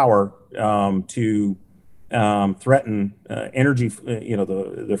foreign power to threaten energy,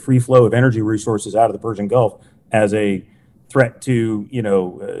 the free flow of energy resources out of the Persian Gulf as a threat to,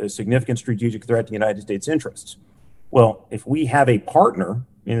 a significant strategic threat to the United States interests. Well, if we have a partner,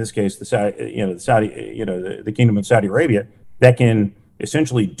 in this case, the Kingdom of Saudi Arabia, that can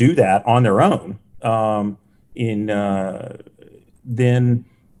essentially do that on their own, then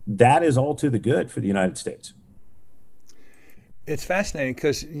that is all to the good for the United States. It's fascinating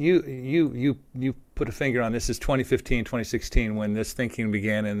because you put a finger on this. Is 2015, 2016 when this thinking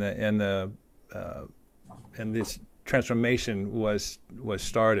began and this transformation was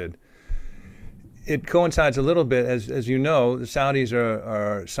started. It coincides a little bit, as you know, the Saudis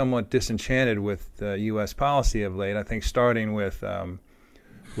are somewhat disenchanted with U.S. policy of late. I think starting with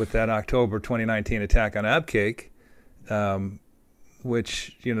that October 2019 attack on Abqaiq,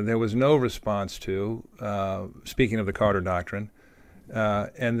 which there was no response to. Speaking of the Carter Doctrine,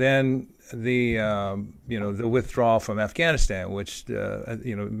 and then the withdrawal from Afghanistan, which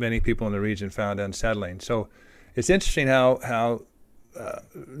many people in the region found unsettling. So it's interesting how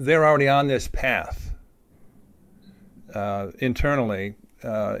they're already on this path internally.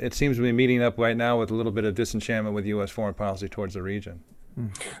 It seems to be meeting up right now with a little bit of disenchantment with U.S. foreign policy towards the region.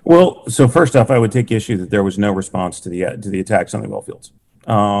 Well, so first off, I would take issue that there was no response to the attacks on the oil fields.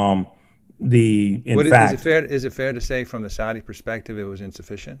 Is it fair to say, from the Saudi perspective, it was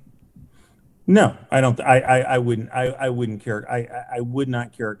insufficient? No, I don't. I would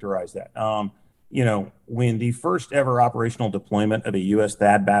not characterize that. when the first ever operational deployment of a U.S.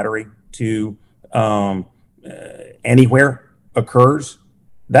 THAAD battery to um, anywhere occurs,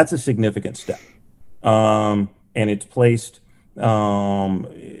 that's a significant step. And it's placed,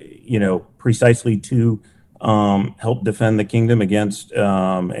 precisely to help defend the kingdom against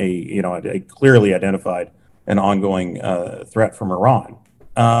a clearly identified and ongoing threat from Iran.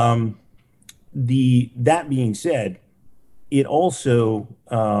 That being said, it also,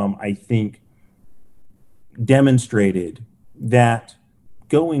 I think, demonstrated that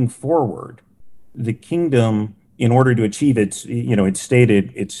going forward, the kingdom, in order to achieve its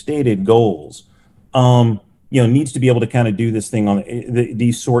stated goals, needs to be able to kind of do this thing on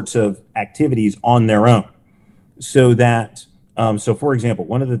these sorts of activities on their own. So that, for example,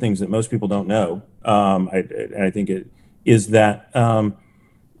 one of the things that most people don't know, I think it is that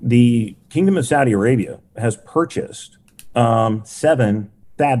the Kingdom of Saudi Arabia has purchased 7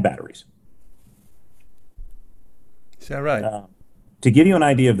 THAAD batteries. Is that right? To give you an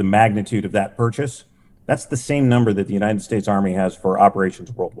idea of the magnitude of that purchase, that's the same number that the United States Army has for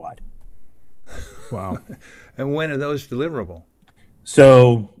operations worldwide. Wow. And when are those deliverable?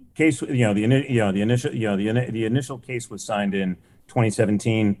 So, the initial case was signed in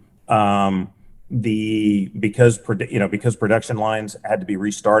 2017. Because production lines had to be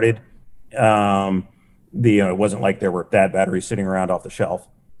restarted. It wasn't like there were THAAD batteries sitting around off the shelf.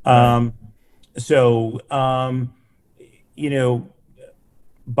 By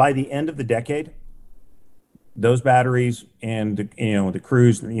the end of the decade, those batteries and the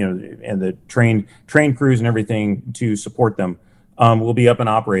crews, and the trained crews and everything to support them will be up and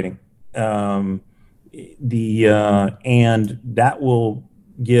operating. And that will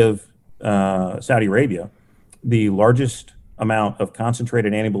give Saudi Arabia the largest amount of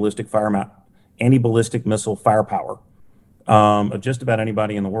concentrated anti-ballistic missile firepower of just about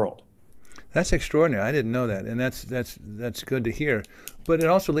anybody in the world. That's extraordinary. I didn't know that, and that's good to hear. But it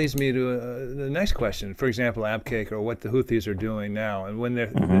also leads me to the next question. For example, Abqaiq, or what the Houthis are doing now, and when they're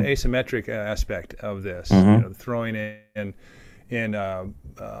the asymmetric aspect of this, throwing in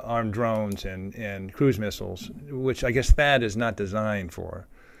armed drones and cruise missiles, which I guess THAAD is not designed for.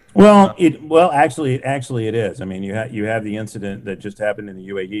 Well, actually it is. I mean, you have the incident that just happened in the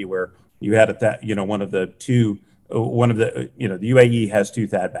UAE where you had the UAE has 2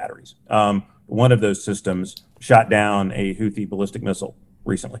 THAAD batteries. One of those systems shot down a Houthi ballistic missile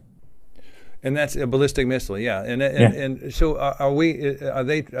recently. And that's a ballistic missile, yeah. And so are we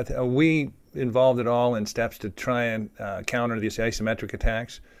involved at all in steps to try and counter these asymmetric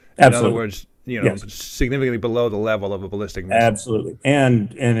attacks? Absolutely. In other words, yes. Significantly below the level of a ballistic missile. Absolutely.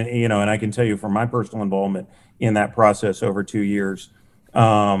 And I can tell you from my personal involvement in that process over 2 years,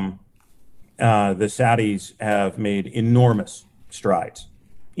 the Saudis have made enormous strides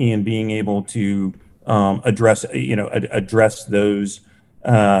in being able to address those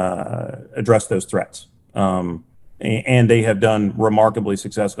threats, and they have done remarkably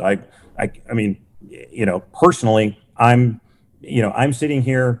successfully. I mean, personally, I'm sitting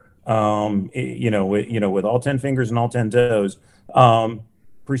here, with all 10 fingers and all 10 toes,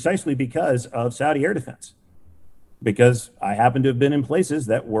 precisely because of Saudi air defense, because I happen to have been in places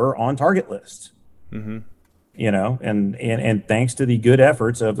that were on target lists. Mm-hmm. And thanks to the good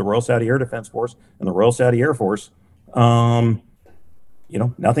efforts of the Royal Saudi Air Defense Force and the Royal Saudi Air Force, nothing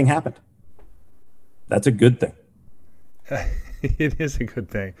happened. That's a good thing. It is a good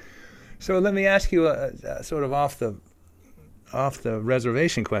thing. So let me ask you a sort of off the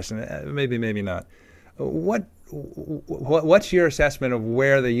reservation question, maybe not. What's your assessment of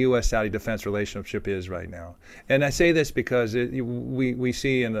where the U.S.-Saudi defense relationship is right now? And I say this because we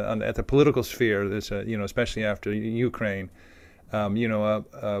see at the political sphere, this, especially after Ukraine,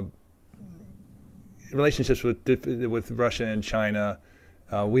 relationships with Russia and China.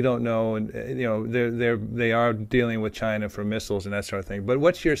 We don't know, and they are dealing with China for missiles and that sort of thing. But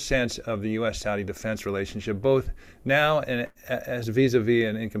what's your sense of the U.S.-Saudi defense relationship, both now and as vis-a-vis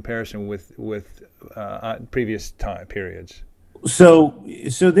and in comparison with previous time periods? So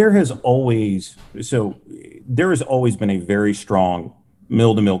there has always been a very strong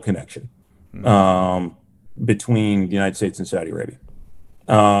mill-to-mill connection between the United States and Saudi Arabia,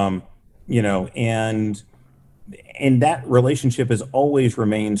 and that relationship has always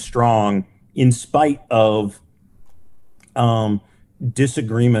remained strong in spite of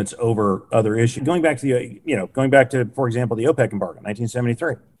disagreements over other issues. Going back to, for example, the OPEC embargo,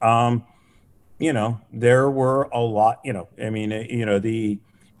 1973. There were a lot.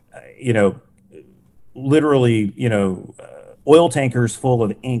 Literally, oil tankers full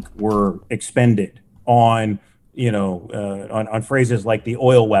of ink were expended on phrases like the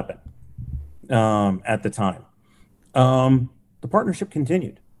oil weapon. at the time. The partnership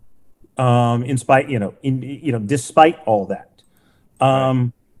continued, in spite, despite all that.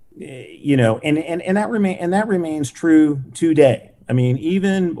 Right. And that remains true today. I mean,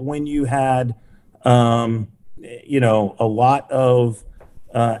 even when you had, a lot of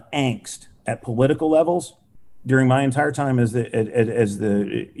angst at political levels during my entire time as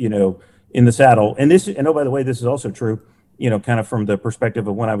the in the saddle. And oh, by the way, this is also true, kind of from the perspective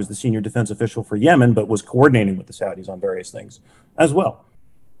of when I was the senior defense official for Yemen, but was coordinating with the Saudis on various things as well.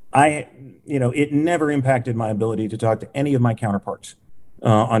 It never impacted my ability to talk to any of my counterparts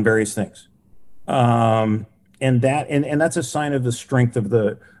on various things. And that's a sign of the strength of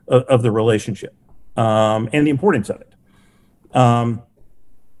the relationship, and the importance of it.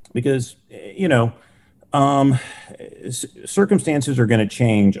 Because circumstances are going to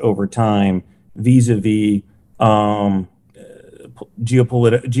change over time vis-a-vis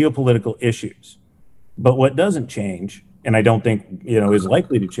geopolitical issues. But what doesn't change, and I don't think is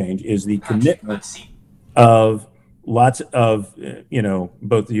likely to change, is the commitment of lots of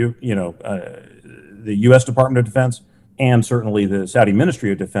both the U.S. Department of Defense and certainly the Saudi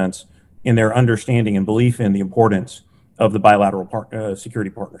Ministry of Defense in their understanding and belief in the importance of the bilateral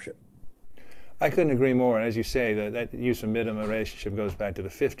security partnership. I couldn't agree more. And as you say, that use of MIDM relationship goes back to the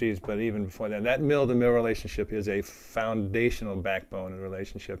 50s, but even before that, that mill-to-mill relationship is a foundational backbone of the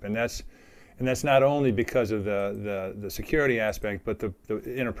relationship. And that's not only because of the security aspect, but the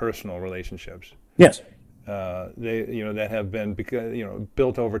interpersonal relationships. Yes. That have been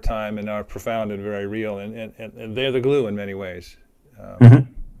built over time and are profound and very real, and they're the glue in many ways,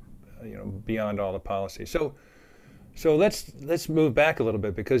 beyond all the policy. So let's move back a little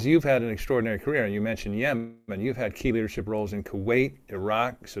bit, because you've had an extraordinary career, and you mentioned Yemen. You've had key leadership roles in Kuwait,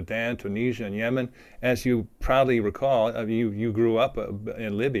 Iraq, Sudan, Tunisia, and Yemen. As you proudly recall, you grew up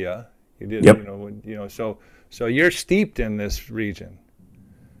in Libya. You did, yep. So you're steeped in this region.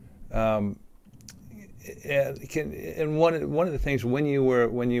 And one of the things when you were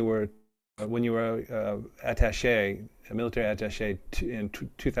attaché, a military attaché in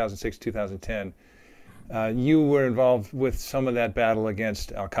 2006, 2010. You were involved with some of that battle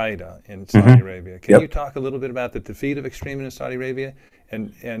against Al Qaeda in Saudi Arabia. Can you talk a little bit about the defeat of extremism in Saudi Arabia?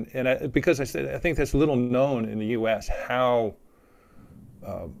 Because I think that's little known in the U.S. how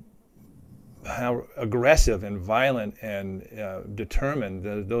aggressive and violent and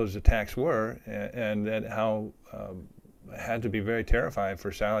determined those attacks were, and that how had to be very terrifying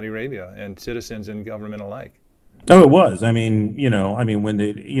for Saudi Arabia and citizens and government alike. Oh, it was. I mean, when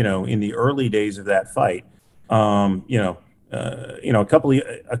in the early days of that fight, a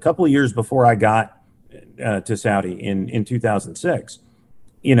couple of years before I got to Saudi in 2006,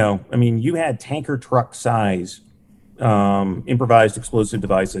 you had tanker truck size improvised explosive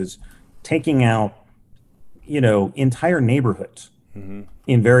devices taking out, entire neighborhoods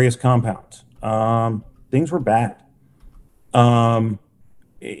in various compounds. Things were bad. When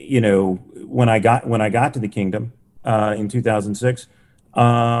I got to the kingdom in 2006,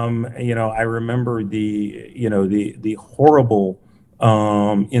 I remember the horrible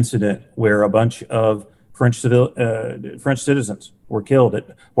incident where a bunch of French citizens were killed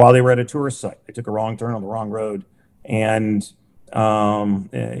while they were at a tourist site. They took a wrong turn on the wrong road, and were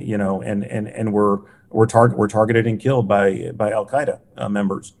targeted and killed by Al Qaeda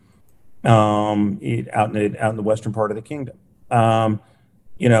members out in the western part of the kingdom.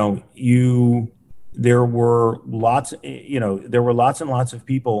 There were lots and lots of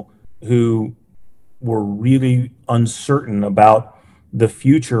people who were really uncertain about the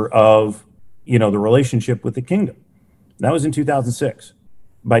future of, the relationship with the kingdom. That was in 2006.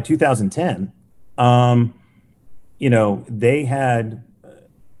 By 2010, they had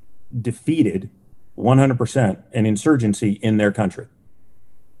defeated 100% an insurgency in their country.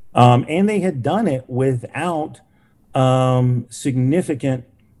 And they had done it without significant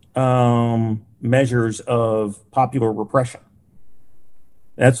measures of popular repression.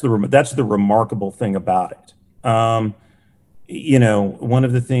 That's the remarkable thing about it. One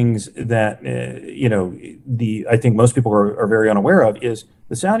of the things that I think most people are very unaware of is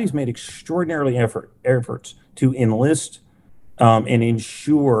the Saudis made extraordinary efforts to enlist and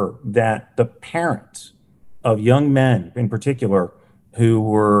ensure that the parents of young men, in particular,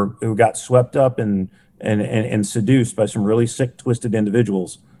 who got swept up and seduced by some really sick, twisted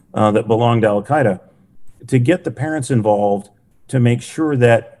individuals that belonged to Al Qaeda, to get the parents involved to make sure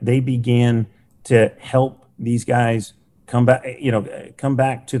that they began to help these guys come back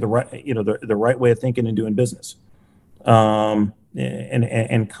to the right, the right way of thinking and doing business, and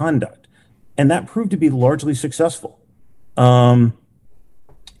conduct, and that proved to be largely successful. And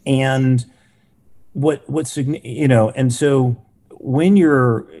and so when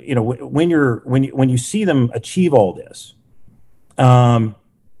you're, when you see them achieve all this, um,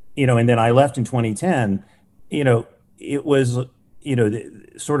 and then I left in 2010, it was,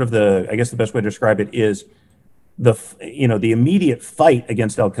 sort of I guess the best way to describe it is the immediate fight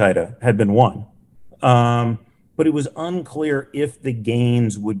against Al Qaeda had been won. But it was unclear if the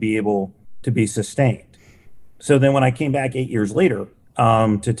gains would be able to be sustained. So then when I came back 8 years later,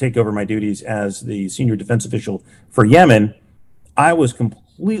 to take over my duties as the senior defense official for Yemen, I was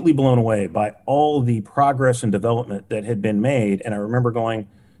completely blown away by all the progress and development that had been made. And I remember going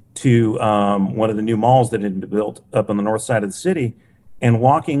to one of the new malls that had been built up on the north side of the city and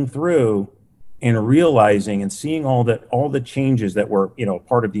walking through and realizing and seeing all the changes that were,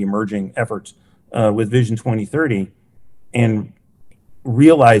 part of the emerging efforts with Vision 2030, and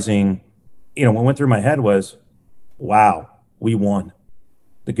realizing, what went through my head was, wow, we won.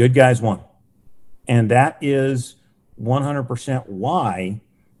 The good guys won. And that is 100% why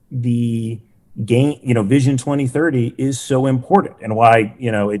the Vision 2030 is so important, and why,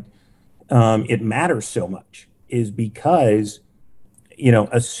 it matters so much, is because,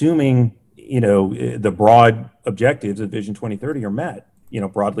 assuming, the broad objectives of Vision 2030 are met,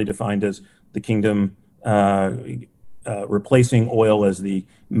 broadly defined as the kingdom replacing oil as the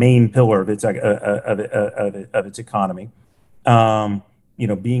main pillar of its economy,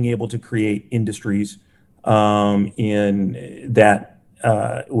 being able to create industries in that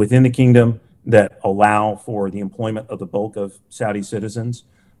within the kingdom that allow for the employment of the bulk of Saudi citizens,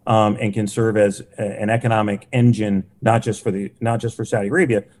 and can serve as an economic engine, not just for Saudi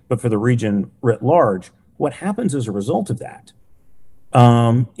Arabia, but for the region writ large. What happens as a result of that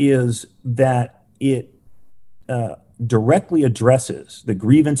is that it directly addresses the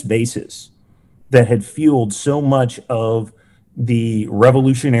grievance basis that had fueled so much of the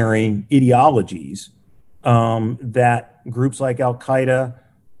revolutionary ideologies that groups like Al Qaeda,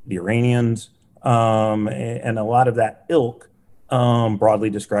 the Iranians, and a lot of that ilk, broadly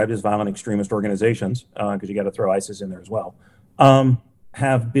described as violent extremist organizations, because you got to throw ISIS in there as well,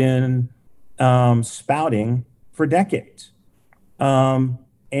 have been spouting for decades. And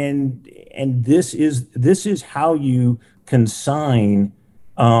this is how you consign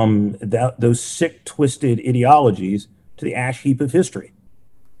those sick, twisted ideologies to the ash heap of history.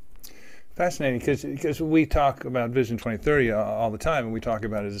 Fascinating, because we talk about Vision 2030 all the time, and we talk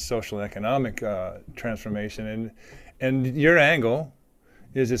about it as a social and economic transformation. And your angle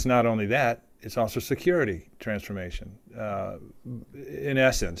is it's not only that, it's also security transformation, in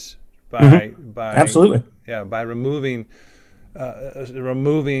essence, by absolutely, by removing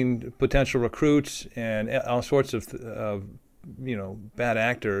potential recruits and all sorts of bad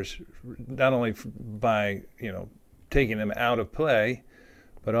actors, not only by taking them out of play,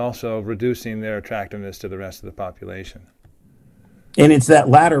 but also reducing their attractiveness to the rest of the population. And it's that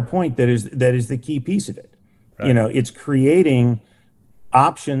latter point that is the key piece of it. Right. It's creating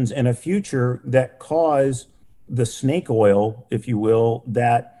options and a future that cause the snake oil, if you will,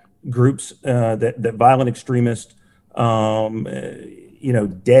 that groups, that violent extremist,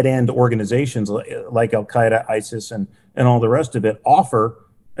 dead end organizations like Al Qaeda, ISIS, and all the rest of it offer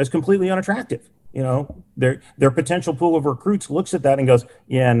as completely unattractive. Their potential pool of recruits looks at that and goes,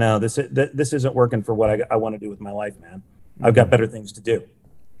 yeah, no, this isn't working for what I want to do with my life, man. I've got better things to do.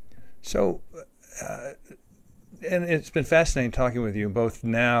 So, and it's been fascinating talking with you both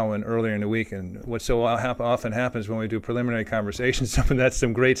now and earlier in the week. And what so often happens when we do preliminary conversations, that's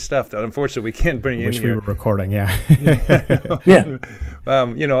some great stuff that unfortunately we can't bring in here. Which we were recording, yeah. Yeah.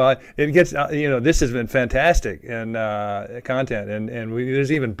 It gets, this has been fantastic and content, and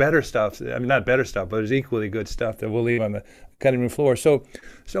there's even better stuff. I mean, not better stuff, but there's equally good stuff that we'll leave on the cutting room floor. So,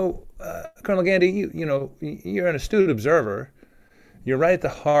 Colonel Gandy, you're an astute observer. You're right at the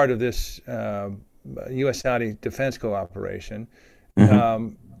heart of this U.S.-Saudi defense cooperation.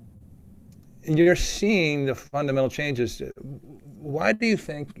 Mm-hmm. You're seeing the fundamental changes. Why do you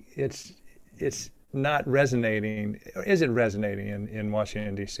think it's not resonating, or is it resonating in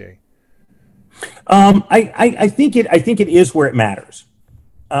Washington, D.C.? I think it is where it matters.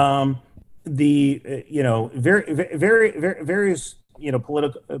 Various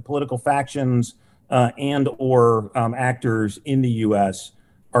political factions and or actors in the U.S.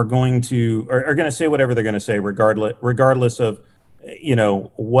 are going to say whatever they're going to say, regardless of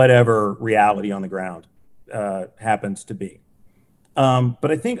whatever reality on the ground happens to be.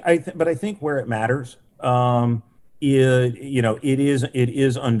 But I think where it matters, it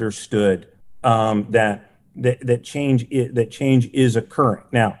is understood that change is occurring.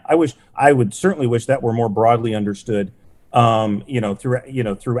 Now, I would certainly wish that were more broadly understood,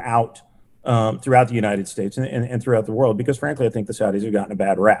 throughout throughout the United States and throughout the world, because frankly, I think the Saudis have gotten a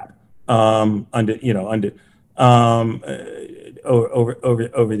bad rap um, uh,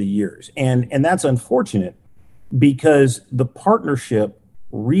 over the years, and that's unfortunate because the partnership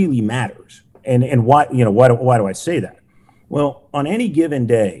really matters. And why do I say that? Well, on any given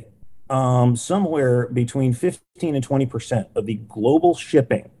day, somewhere between 15 and 20% of the global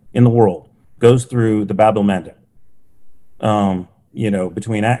shipping in the world goes through the Bab el Mandeb,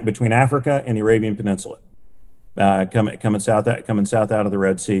 between Africa and the Arabian Peninsula, coming south out of the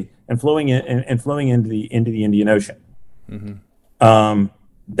Red Sea and flowing into the Indian Ocean.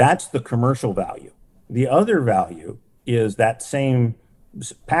 That's the commercial value. The other value is that same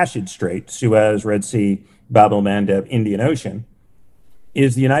passage strait, Suez, Red Sea, Bab el Mandeb, Indian Ocean,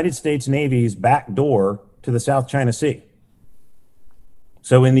 is the United States Navy's back door to the South China Sea.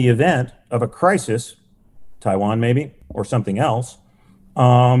 So in the event of a crisis, Taiwan maybe, or something else,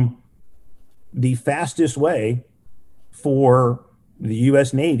 the fastest way for the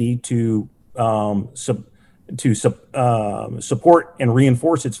U.S. Navy to support and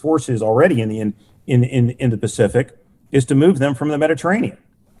reinforce its forces already in the Pacific is to move them from the Mediterranean.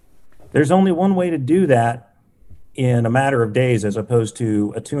 There's only one way to do that in a matter of days, as opposed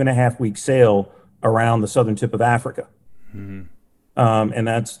to a 2.5 week sail around the southern tip of Africa. And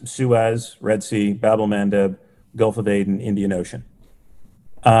that's Suez, Red Sea, Bab el Mandeb, Gulf of Aden, Indian Ocean.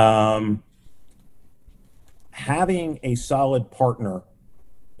 Having a solid partner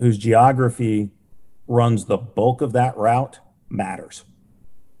whose geography runs the bulk of that route matters.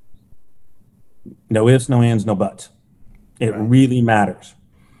 No ifs, no ands, no buts. It really matters.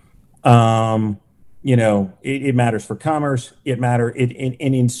 It matters for commerce. And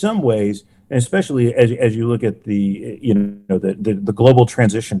in some ways, and especially as you look at the global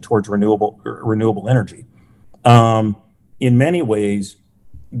transition towards renewable energy, in many ways,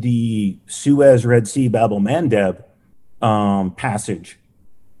 the Suez, Red Sea, Bab el Mandeb passage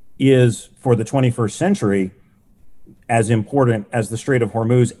is, for the 21st century, as important as the Strait of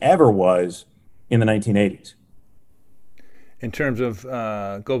Hormuz ever was in the 1980s. In terms of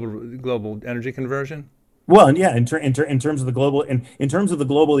global energy conversion? Well, and yeah, in terms of the global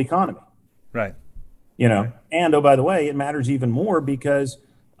economy. Right. And oh, by the way, it matters even more because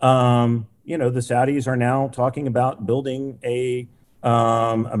the Saudis are now talking about building a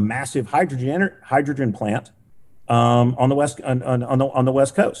massive hydrogen plant on the west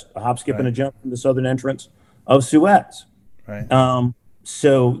coast, a hop, skip, and a jump from the southern entrance of Suez. Right.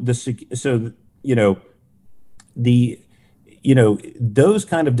 Those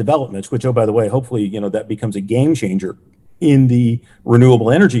kind of developments, which, oh, by the way, hopefully, that becomes a game changer in the renewable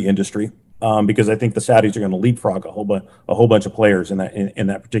energy industry, because I think the Saudis are going to leapfrog a whole bunch of players in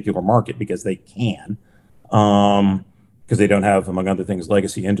that particular market because they can, because they don't have, among other things,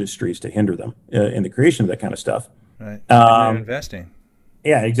 legacy industries to hinder them in the creation of that kind of stuff. Right. And investing.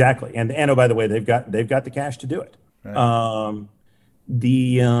 Yeah, exactly. And oh, by the way, they've got the cash to do it. Right.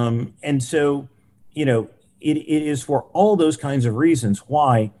 And so, it is for all those kinds of reasons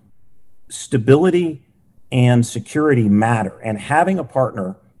why stability and security matter, and having a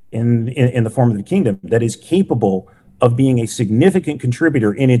partner in the form of the kingdom that is capable of being a significant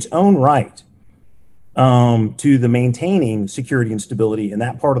contributor in its own right to the maintaining security and stability in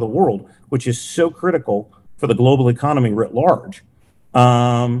that part of the world, which is so critical for the global economy writ large,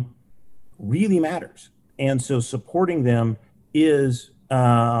 really matters. And so supporting them is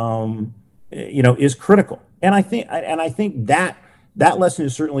critical. And I think that lesson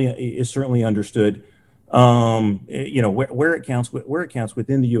is certainly understood. Where it counts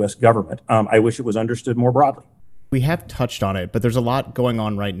within the U.S. government. I wish it was understood more broadly. We have touched on it, but there's a lot going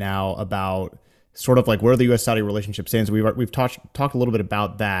on right now about sort of like where the U.S.-Saudi relationship stands. We've talked a little bit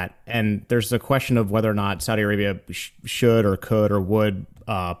about that, and there's a question of whether or not Saudi Arabia should or could or would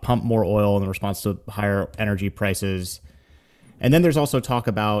pump more oil in response to higher energy prices. And then there's also talk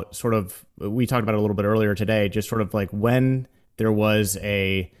about we talked about it a little bit earlier today, just sort of like when there was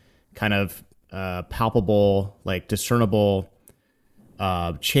a kind of palpable, like discernible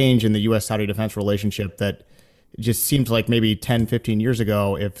change in the U.S.-Saudi defense relationship that just seems like maybe 10, 15 years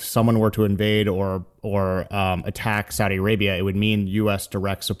ago, if someone were to invade or attack Saudi Arabia, it would mean U.S.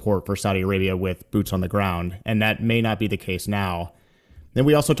 direct support for Saudi Arabia with boots on the ground. And that may not be the case now. Then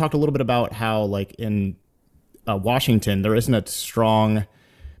we also talked a little bit about how, like, in Washington, there isn't a strong,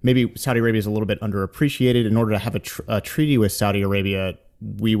 maybe Saudi Arabia is a little bit underappreciated. In order to have a treaty with Saudi Arabia,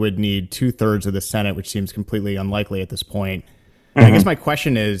 we would need 2/3 of the Senate, which seems completely unlikely at this point. Mm-hmm. I guess my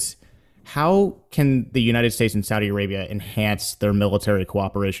question is, how can the United States and Saudi Arabia enhance their military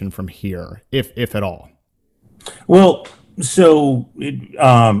cooperation from here, if at all? Well,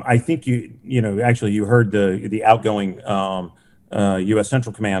 I think actually you heard the outgoing U.S.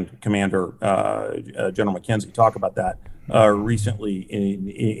 Central Command commander General McKenzie talk about that recently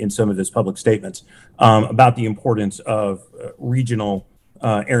in some of his public statements about the importance of regional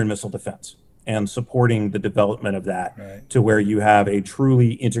air and missile defense and supporting the development of that Right. to where you have a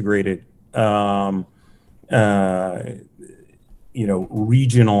truly integrated uh,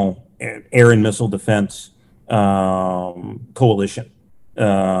 regional air and missile defense coalition,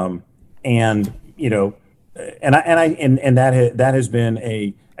 and that has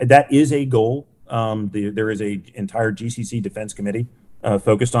been that is a goal. There is a entire GCC Defense Committee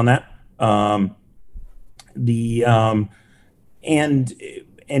focused on that. The and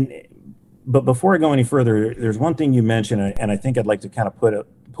and But before I go any further, there's one thing you mentioned, and I think I'd like to kind of put a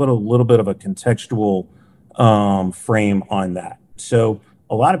little bit of a contextual frame on that. So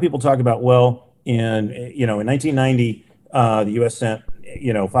a lot of people talk about, well, in 1990, the U.S. sent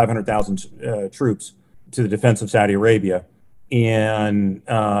 500,000 troops to the defense of Saudi Arabia. In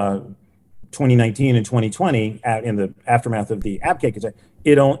 2019 and 2020, in the aftermath of the Abqaiq attack,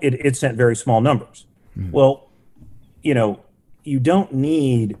 it sent very small numbers. Mm-hmm. Well, you don't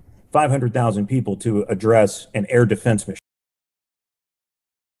need 500,000 people to address an air defense mission.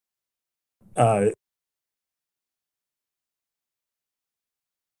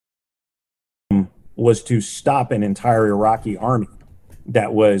 Was to stop an entire Iraqi army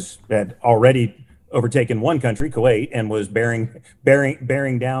that had already overtaken one country, Kuwait, and was bearing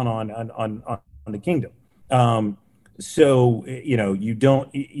down on the kingdom. So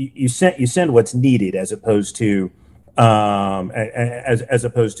you send what's needed as opposed to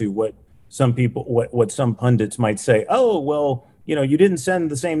what some pundits might say. Oh, well, you didn't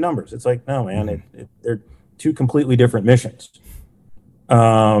send the same numbers. It's like, no, man, they're two completely different missions.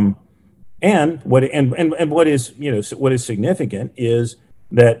 And what is significant is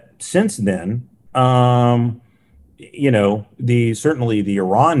that since then, certainly the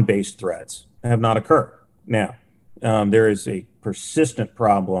Iran-based threats have not occurred. Now, there is a persistent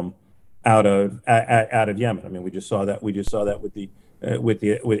problem out of Yemen. I mean, we just saw that with the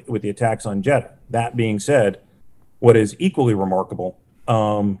attacks on Jeddah. That being said, what is equally remarkable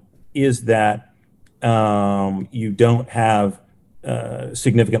is that you don't have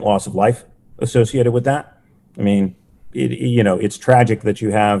significant loss of life associated with that. I mean, it's tragic that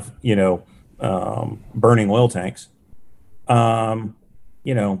you have burning oil tanks, but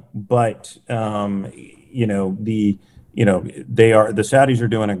the Saudis are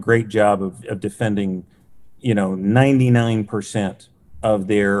doing a great job of defending 99% of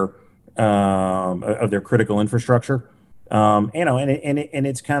their critical infrastructure. And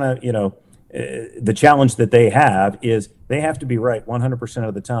it's kind of the challenge that they have is they have to be right 100%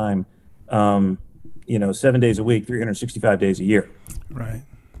 of the time. 7 days a week, 365 days a year. Right.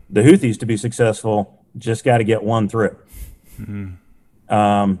 The Houthis, to be successful, just got to get one through.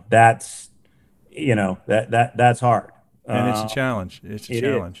 Mm-hmm. That's hard. And it's a challenge. It's a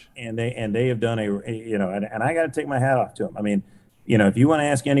challenge. And they have done and I got to take my hat off to them. I mean, if you want to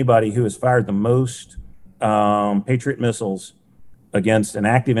ask anybody who has fired the most Patriot missiles against an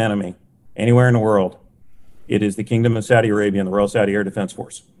active enemy anywhere in the world, it is the Kingdom of Saudi Arabia and the Royal Saudi Air Defense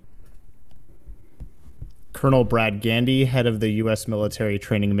Force. Colonel Brad Gandy, head of the U.S. military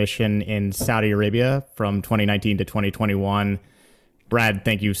training mission in Saudi Arabia from 2019 to 2021. Brad,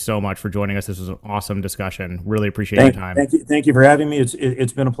 thank you so much for joining us. This was an awesome discussion. Really appreciate your time. Thank you for having me.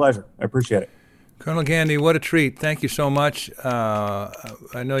 It's been a pleasure. I appreciate it. Colonel Gandy, what a treat. Thank you so much.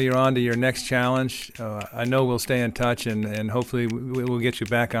 I know you're on to your next challenge. I know we'll stay in touch, and hopefully we'll get you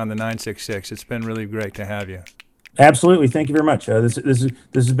back on the 966. It's been really great to have you. Absolutely. Thank you very much. This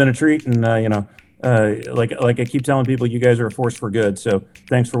has been a treat, and like I keep telling people, you guys are a force for good. So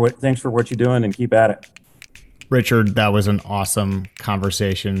thanks for what you're doing, and keep at it. Richard, that was an awesome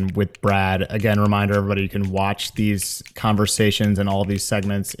conversation with Brad. Again, reminder, everybody, you can watch these conversations and all these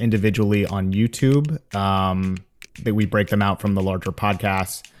segments individually on YouTube. That we break them out from the larger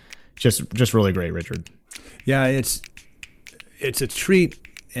podcasts. Just really great, Richard. Yeah, it's a treat,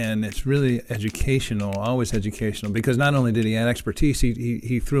 and it's really educational, always educational, because not only did he add expertise,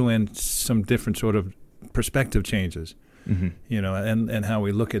 he threw in some different sort of perspective changes. Mm-hmm. And how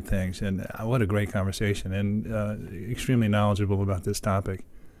we look at things, and what a great conversation, and extremely knowledgeable about this topic.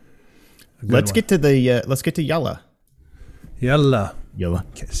 Let's get to Yalla. Yalla.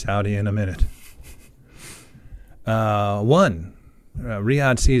 Saudi in a minute. Riyadh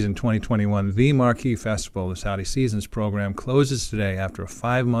Season 2021, the marquee festival, the Saudi Seasons program, closes today after a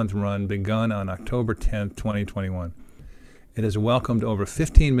 5-month run begun on October 10th, 2021. It has welcomed over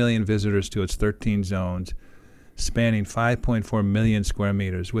 15 million visitors to its 13 zones. spanning 5.4 million square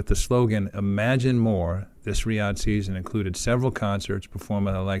meters. With the slogan, "Imagine More," this Riyadh season included several concerts performed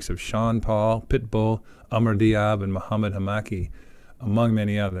by the likes of Sean Paul, Pitbull, Amr Diab, and Mohammed Hamaki, among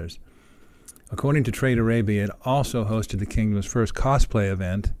many others. According to Trade Arabia, it also hosted the kingdom's first cosplay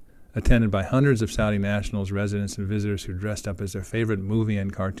event, attended by hundreds of Saudi nationals, residents, and visitors who dressed up as their favorite movie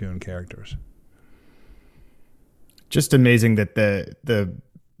and cartoon characters. Just amazing that the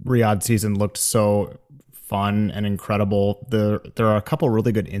Riyadh season looked so fun and incredible. There are a couple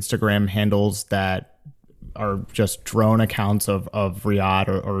really good Instagram handles that are just drone accounts of Riyadh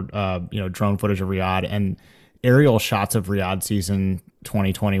or drone footage of Riyadh, and aerial shots of Riyadh season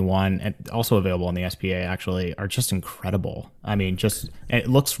 2021, and also available on the SPA, actually, are just incredible. I mean, it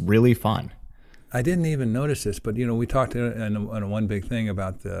looks really fun. I didn't even notice this, but we talked on one big thing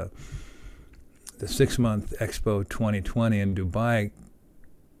about the 6-month Expo 2020 in Dubai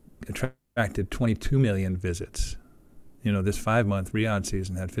attracted 22 million visits. This 5-month Riyadh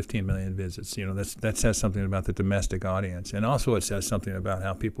season had 15 million visits. That says something about the domestic audience, and also it says something about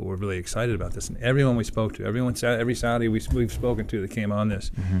how people were really excited about this. And everyone we spoke to, every Saudi we've spoken to that came on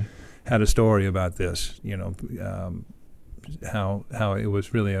this, had a story about this. How it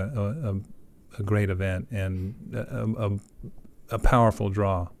was really a great event and a powerful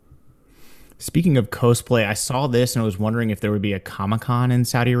draw. Speaking of cosplay, I saw this and I was wondering if there would be a Comic-Con in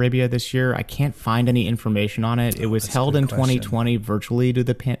Saudi Arabia this year. I can't find any information on it. It was held in 2020 virtually due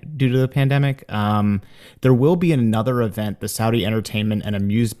to the pandemic. There will be another event, the Saudi Entertainment and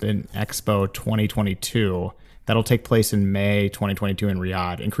Amusement Expo 2022. That'll take place in May 2022 in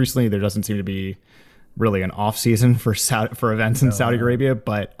Riyadh. Increasingly, there doesn't seem to be really an off season for events in Saudi Arabia,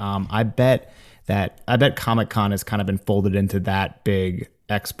 but I bet Comic-Con has kind of been folded into that big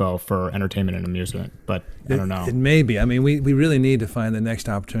expo for entertainment and amusement, but I don't know. It may be. I mean, we really need to find the next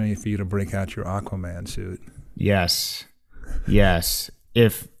opportunity for you to break out your Aquaman suit. Yes.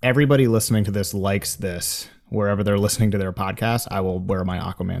 If everybody listening to this likes this, wherever they're listening to their podcast, I will wear my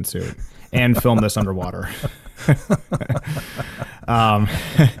Aquaman suit and film this underwater.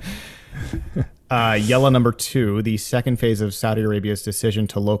 Yellow number 2, the second phase of Saudi Arabia's decision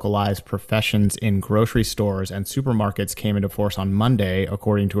to localize professions in grocery stores and supermarkets came into force on Monday,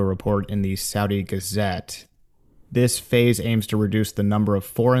 according to a report in the Saudi Gazette. This phase aims to reduce the number of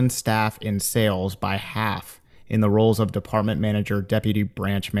foreign staff in sales by half in the roles of department manager, deputy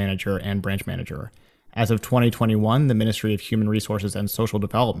branch manager, and branch manager. As of 2021, the Ministry of Human Resources and Social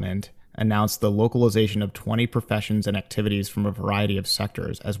Development announced the localization of 20 professions and activities from a variety of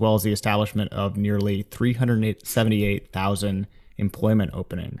sectors, as well as the establishment of nearly 378,000 employment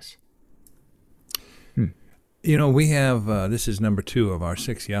openings. We have, this is number 2 of our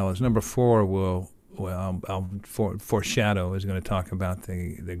 6 yellows. Number 4 I'll foreshadow, is going to talk about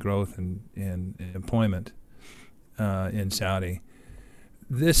the growth in employment in Saudi.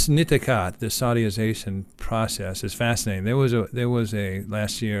 This nitakat, the Saudiization process, is fascinating. There was a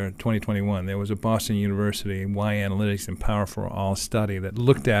last year, 2021, there was a Boston University Y Analytics and Power for All study that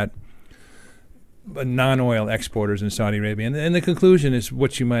looked at non-oil exporters in Saudi Arabia, and the conclusion is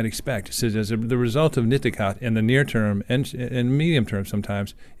what you might expect. It says the result of nitakat in the near term and medium term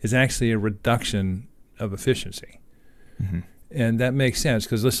sometimes is actually a reduction of efficiency. Mm-hmm. And that makes sense,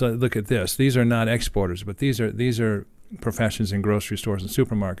 because let's look at this. These are not exporters, but these are professions in grocery stores and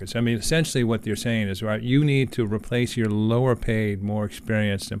supermarkets. I mean, essentially what you're saying is, right, you need to replace your lower paid, more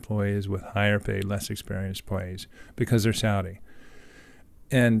experienced employees with higher paid, less experienced employees because they're Saudi.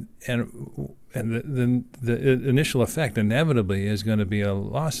 And the initial effect inevitably is going to be a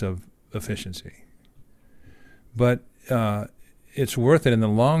loss of efficiency. But it's worth it in the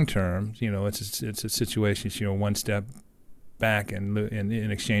long term. It's a situation, one step back in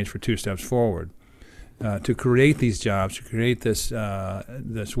exchange for 2 steps forward. To create these jobs, to create this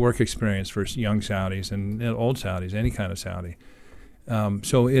work experience for young Saudis and old Saudis, any kind of Saudi.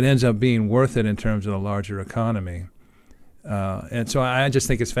 So it ends up being worth it in terms of the larger economy. And so I just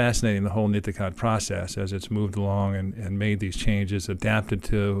think it's fascinating, the whole nitakat process as it's moved along and made these changes, adapted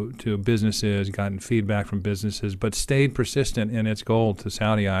to businesses, gotten feedback from businesses, but stayed persistent in its goal to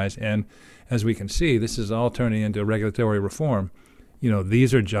Saudi eyes. And as we can see, this is all turning into regulatory reform.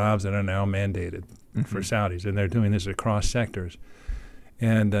 These are jobs that are now mandated for Saudis, and they're doing this across sectors.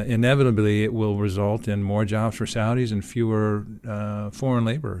 And inevitably, it will result in more jobs for Saudis and fewer foreign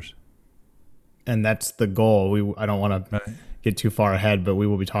laborers. And that's the goal. I don't want to get too far ahead, but we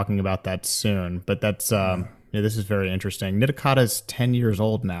will be talking about that soon. But that's this is very interesting. Nitakat is 10 years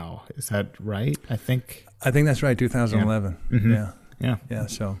old now. Is that right? I think that's right. 2011. Yeah. Mm-hmm. Yeah.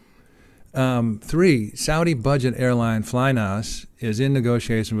 So Three, Saudi budget airline Flynas is in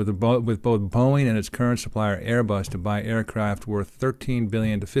negotiation with both Boeing and its current supplier Airbus to buy aircraft worth $13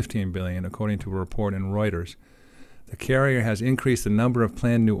 billion to $15 billion, according to a report in Reuters. The carrier has increased the number of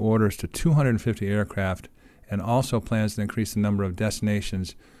planned new orders to 250 aircraft and also plans to increase the number of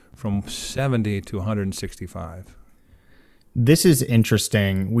destinations from 70 to 165. This is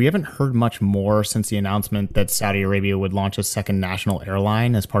interesting. We haven't heard much more since the announcement that Saudi Arabia would launch a second national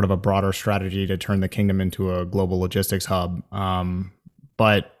airline as part of a broader strategy to turn the kingdom into a global logistics hub.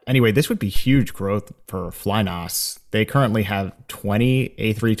 But anyway, this would be huge growth for Flynas. They currently have 20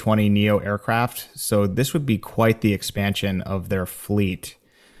 A320neo aircraft, so this would be quite the expansion of their fleet.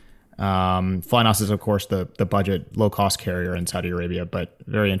 Flynas is, of course, the budget low-cost carrier in Saudi Arabia, but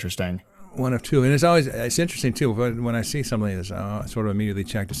very interesting. One of two. And it's interesting, too, when I see something like this, I sort of immediately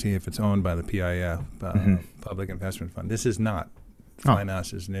check to see if it's owned by the PIF, Public Investment Fund. This is not.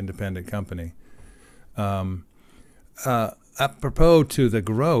 Flynas is an independent company. Apropos to the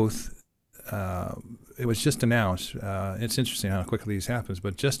growth, it was just announced. It's interesting how quickly this happens,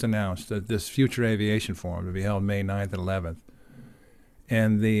 but just announced that this Future Aviation Forum will be held May 9th and 11th.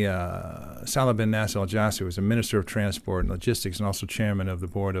 And the Salah bin Nasser Al Jassi, who is a Minister of Transport and Logistics and also chairman of the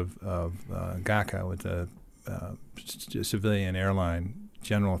board of GACA, with the civilian airline,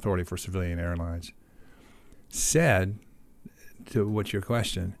 General Authority for Civilian Airlines, said, to what's your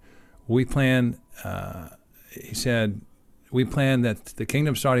question, he said, we plan that the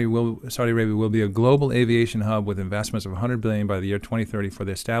Kingdom of Saudi Arabia will be a global aviation hub with investments of $100 billion by the year 2030 for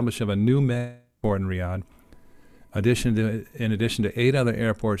the establishment of a new airport in Riyadh, in addition to 8 other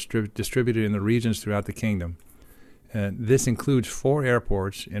airports distributed in the regions throughout the kingdom. This includes 4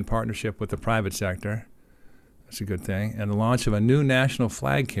 airports in partnership with the private sector. That's a good thing. And the launch of a new national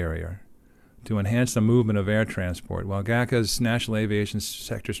flag carrier to enhance the movement of air transport, while GACA's National Aviation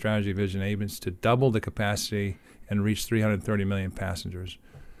Sector Strategy Vision aims to double the capacity and reach 330 million passengers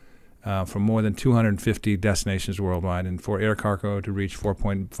from more than 250 destinations worldwide, and for air cargo to reach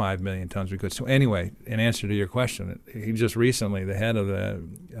 4.5 million tons of goods. So anyway, in answer to your question, he just recently, the head of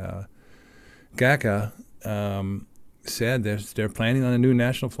the GACA, said they're planning on a new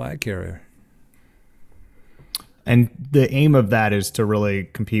national flag carrier. And the aim of that is to really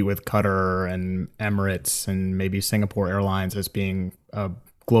compete with Qatar and Emirates and maybe Singapore Airlines as being a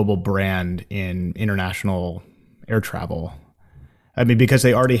global brand in international air travel. I mean, because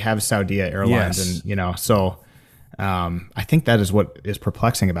they already have Saudi Airlines, yes. And so I think that is what is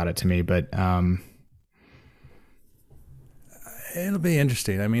perplexing about it to me. But it'll be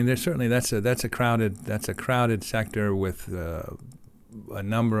interesting. I mean, there's certainly that's a crowded sector with a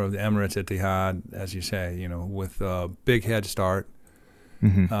number of the Emirates, Etihad, as you say, with a big head start.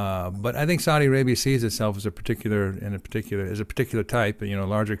 Mm-hmm. But I think Saudi Arabia sees itself as a particular type,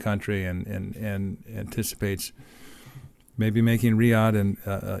 larger country, and anticipates maybe making Riyadh an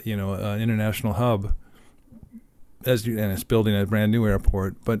international hub, and it's building a brand new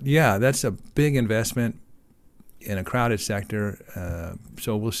airport. But yeah, that's a big investment in a crowded sector.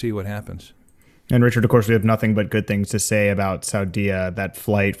 So we'll see what happens. And Richard, of course, we have nothing but good things to say about Saudia. That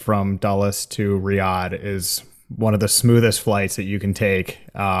flight from Dulles to Riyadh is one of the smoothest flights that you can take.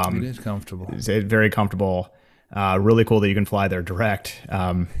 It is comfortable. It's very comfortable. Really cool that you can fly there direct.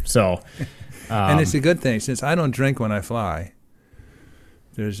 And it's a good thing, since I don't drink when I fly.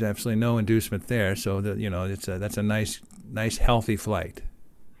 There's absolutely no inducement there, so that that's a nice healthy flight.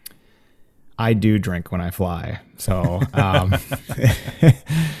 I do drink when I fly, so.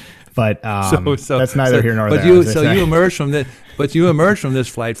 But that's neither here nor there. You emerge from this. But you emerge from this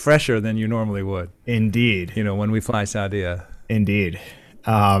flight fresher than you normally would. Indeed. When we fly Saudia. Indeed.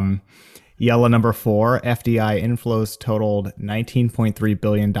 Yellow number 4, FDI inflows totaled $19.3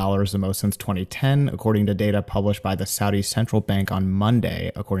 billion, the most since 2010, according to data published by the Saudi Central Bank on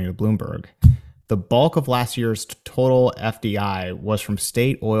Monday, according to Bloomberg. The bulk of last year's total FDI was from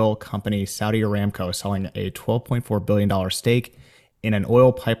state oil company Saudi Aramco selling a $12.4 billion stake in an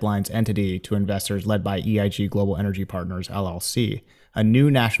oil pipelines entity to investors led by EIG Global Energy Partners, LLC. A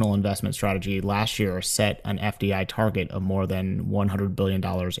new national investment strategy last year set an FDI target of more than $100 billion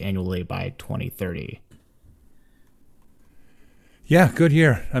annually by 2030. Yeah, good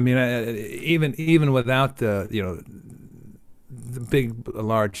year. I mean, even without the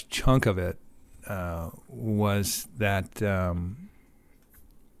large chunk of it was that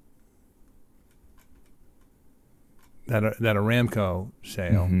Aramco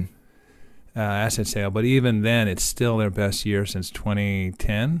sale. Mm-hmm. Asset sale, but even then, it's still their best year since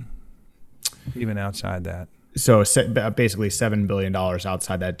 2010, even outside that. So basically $7 billion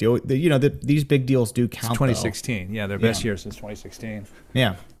outside that deal. These big deals do count. It's 2016, their best year since 2016.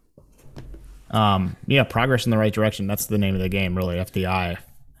 Yeah. Yeah, progress in the right direction. That's the name of the game, really, FDI.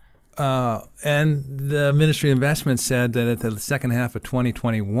 And the Ministry of Investment said that at the second half of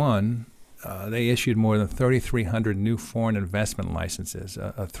 2021, they issued more than 3,300 new foreign investment licenses,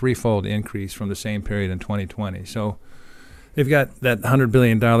 a threefold increase from the same period in 2020. So they've got that $100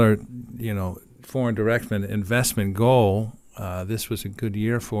 billion, foreign direct investment goal. This was a good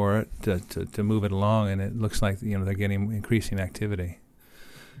year for it to move it along, and it looks like they're getting increasing activity.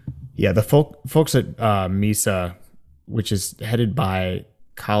 Yeah, the folks at MISA, which is headed by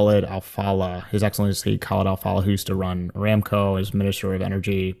Khalid Al-Fallah, His Excellency Khalid Al-Fallah, who used to run Aramco as Minister of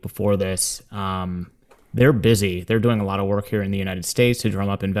Energy before this. They're busy. They're doing a lot of work here in the United States to drum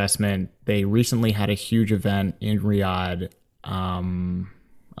up investment. They recently had a huge event in Riyadh.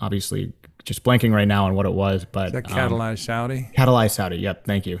 Obviously, just blanking right now on what it was, but is that Catalyze Saudi? Catalyze Saudi. Yep.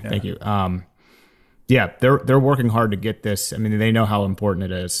 Thank you. Yeah, they're working hard to get this. I mean, they know how important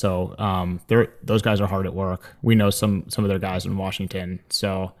it is. So those guys are hard at work. We know some of their guys in Washington.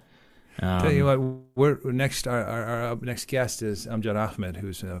 So tell you what, our next guest is Amjad Ahmed,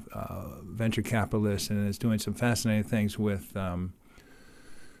 who's a venture capitalist and is doing some fascinating things with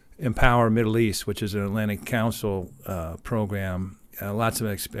Empower Middle East, which is an Atlantic Council program. Lots of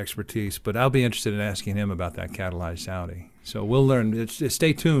expertise, but I'll be interested in asking him about that Catalyze Saudi. So we'll learn.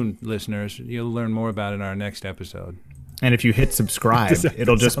 Stay tuned, listeners. You'll learn more about it in our next episode. And if you hit subscribe,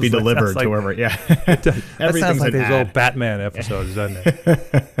 it'll just be delivered to wherever. Yeah, that sounds like those old Batman episodes, doesn't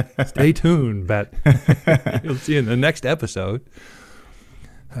it? Stay tuned, You'll see in the next episode.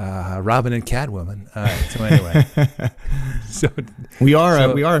 Robin and Catwoman. All right. So anyway, we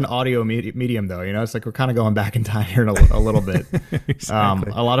are an audio medium, though. It's like we're kind of going back in time here a little bit.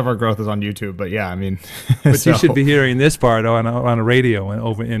 Exactly. A lot of our growth is on YouTube, but yeah, I mean, but you should be hearing this part on a radio and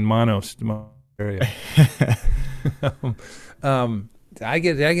over in mono area. I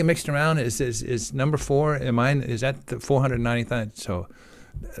get mixed around. Is number 4? Is that the 490,000? So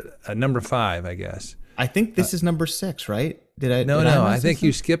number 5, I guess. I think this is number 6, right? No. I think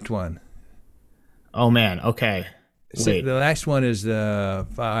you skipped one. Oh man. Okay. So the next one is all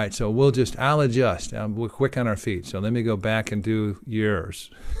right. So I'll adjust. We're quick on our feet. So let me go back and do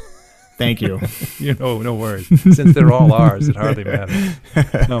yours. Thank you. No worries. Since they're all ours, it hardly matters.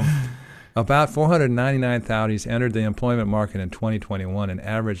 About 499 Saudis entered the employment market in 2021, an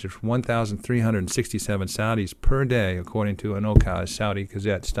average of 1,367 Saudis per day, according to an OCAS Saudi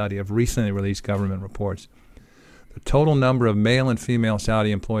Gazette study of recently released government reports. The total number of male and female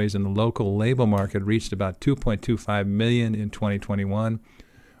Saudi employees in the local labor market reached about 2.25 million in 2021,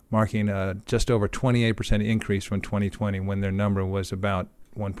 marking a just over 28% increase from 2020, when their number was about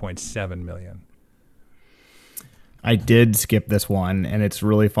 1.7 million. I did skip this one, and it's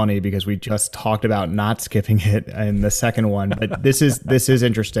really funny because we just talked about not skipping it in the second one. But this is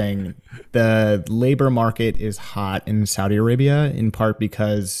interesting. The labor market is hot in Saudi Arabia, in part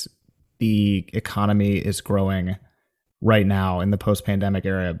because the economy is growing right now in the post-pandemic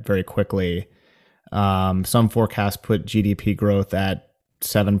era very quickly. Some forecasts put GDP growth at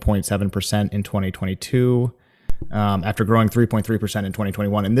 7.7% in 2022, after growing 3.3% in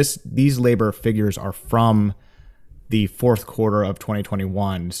 2021. And these labor figures are from the fourth quarter of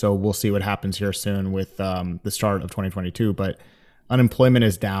 2021. So we'll see what happens here soon with the start of 2022. But unemployment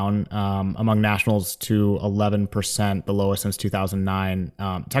is down among nationals to 11%, the lowest since 2009.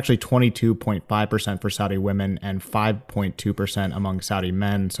 It's actually 22.5% for Saudi women and 5.2% among Saudi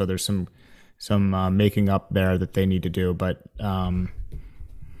men. So there's some making up there that they need to do. But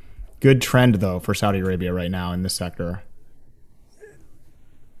good trend, though, for Saudi Arabia right now in this sector.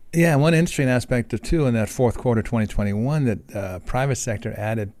 Yeah, one interesting aspect of too in that fourth quarter 2021 that private sector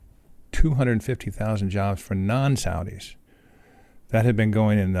added 250,000 jobs for non-Saudis. That had been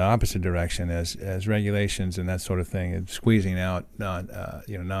going in the opposite direction as regulations and that sort of thing, and squeezing out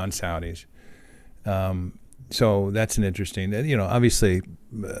non-Saudis. So that's an interesting. Obviously,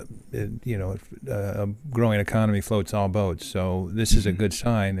 a growing economy floats all boats. So this is a good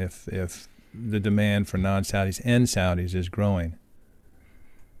sign if the demand for non-Saudis and Saudis is growing.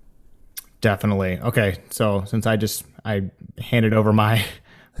 Definitely. Okay, so since I handed over my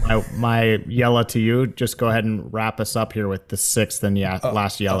yellow to you, just go ahead and wrap us up here with the sixth and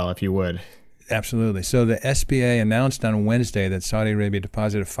last yellow, if you would. Absolutely. So the SBA announced on Wednesday that Saudi Arabia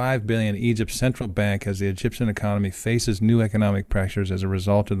deposited $5 billion in Egypt's central bank as the Egyptian economy faces new economic pressures as a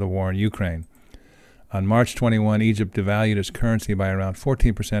result of the war in Ukraine. On March 21, Egypt devalued its currency by around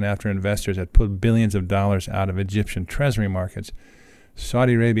 14% after investors had put billions of dollars out of Egyptian treasury markets.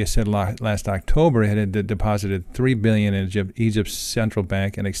 Saudi Arabia said last October it had deposited $3 billion in Egypt's central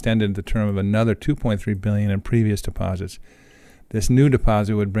bank and extended the term of another $2.3 billion in previous deposits. This new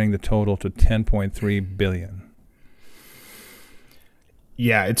deposit would bring the total to $10.3 billion.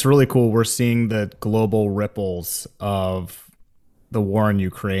 Yeah, it's really cool. We're seeing the global ripples of the war in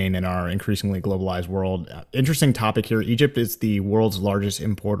Ukraine in our increasingly globalized world. Interesting topic here. Egypt is the world's largest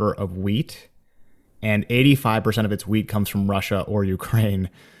importer of wheat, and 85% of its wheat comes from Russia or Ukraine.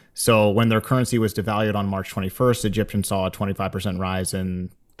 So when their currency was devalued on March 21st, Egyptians saw a 25% rise in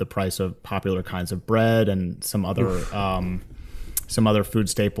the price of popular kinds of bread and some other food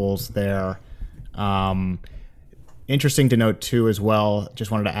staples there. Interesting to note, too, as well, just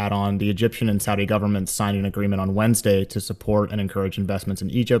wanted to add on, the Egyptian and Saudi governments signed an agreement on Wednesday to support and encourage investments in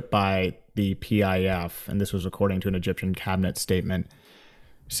Egypt by the PIF, and this was according to an Egyptian cabinet statement.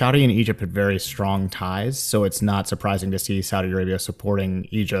 Saudi and Egypt had very strong ties, so it's not surprising to see Saudi Arabia supporting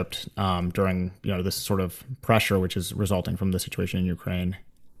Egypt during this sort of pressure which is resulting from the situation in Ukraine.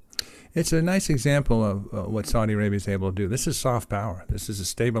 It's a nice example of what Saudi Arabia is able to do. This is soft power. This is a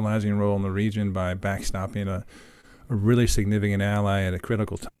stabilizing role in the region by backstopping a really significant ally at a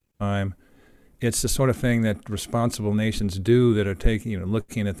critical time. It's the sort of thing that responsible nations do that are taking,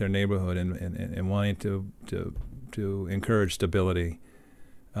 looking at their neighborhood and wanting to encourage stability.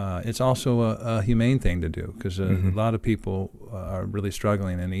 It's also a humane thing to do because a lot of people are really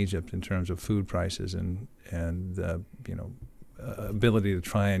struggling in Egypt in terms of food prices and ability to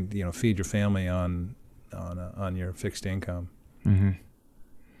try and feed your family on your fixed income. Mm-hmm.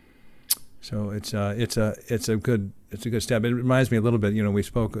 So it's a good step. It reminds me a little bit. We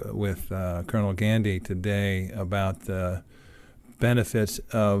spoke with Colonel Gandy today about the benefits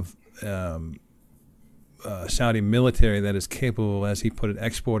of Saudi military that is capable, as he put it,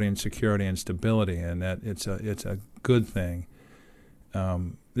 exporting security and stability, and that it's a good thing.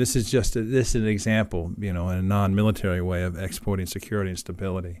 This is an example, in a non-military way of exporting security and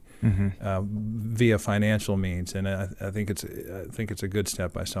stability via financial means, and I think it's a good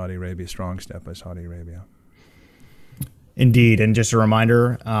step by Saudi Arabia, strong step by Saudi Arabia. Indeed, and just a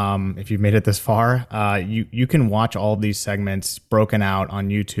reminder, if you've made it this far, you can watch all of these segments broken out on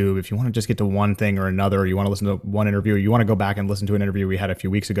YouTube. If you want to just get to one thing or another, you want to listen to one interview, or you want to go back and listen to an interview we had a few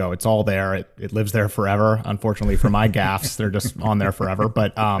weeks ago, it's all there. It lives there forever. Unfortunately for my gaffes, they're just on there forever.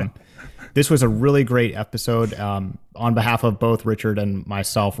 But this was a really great episode. On behalf of both Richard and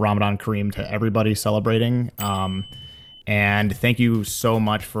myself, Ramadan Kareem to everybody celebrating. And thank you so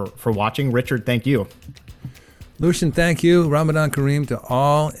much for watching. Richard, thank you. Lucian, thank you. Ramadan Kareem to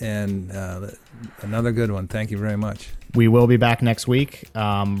all, and another good one. Thank you very much. We will be back next week.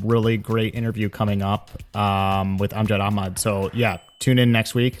 Really great interview coming up with Amjad Ahmad. So, yeah, tune in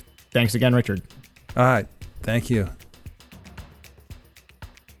next week. Thanks again, Richard. All right. Thank you.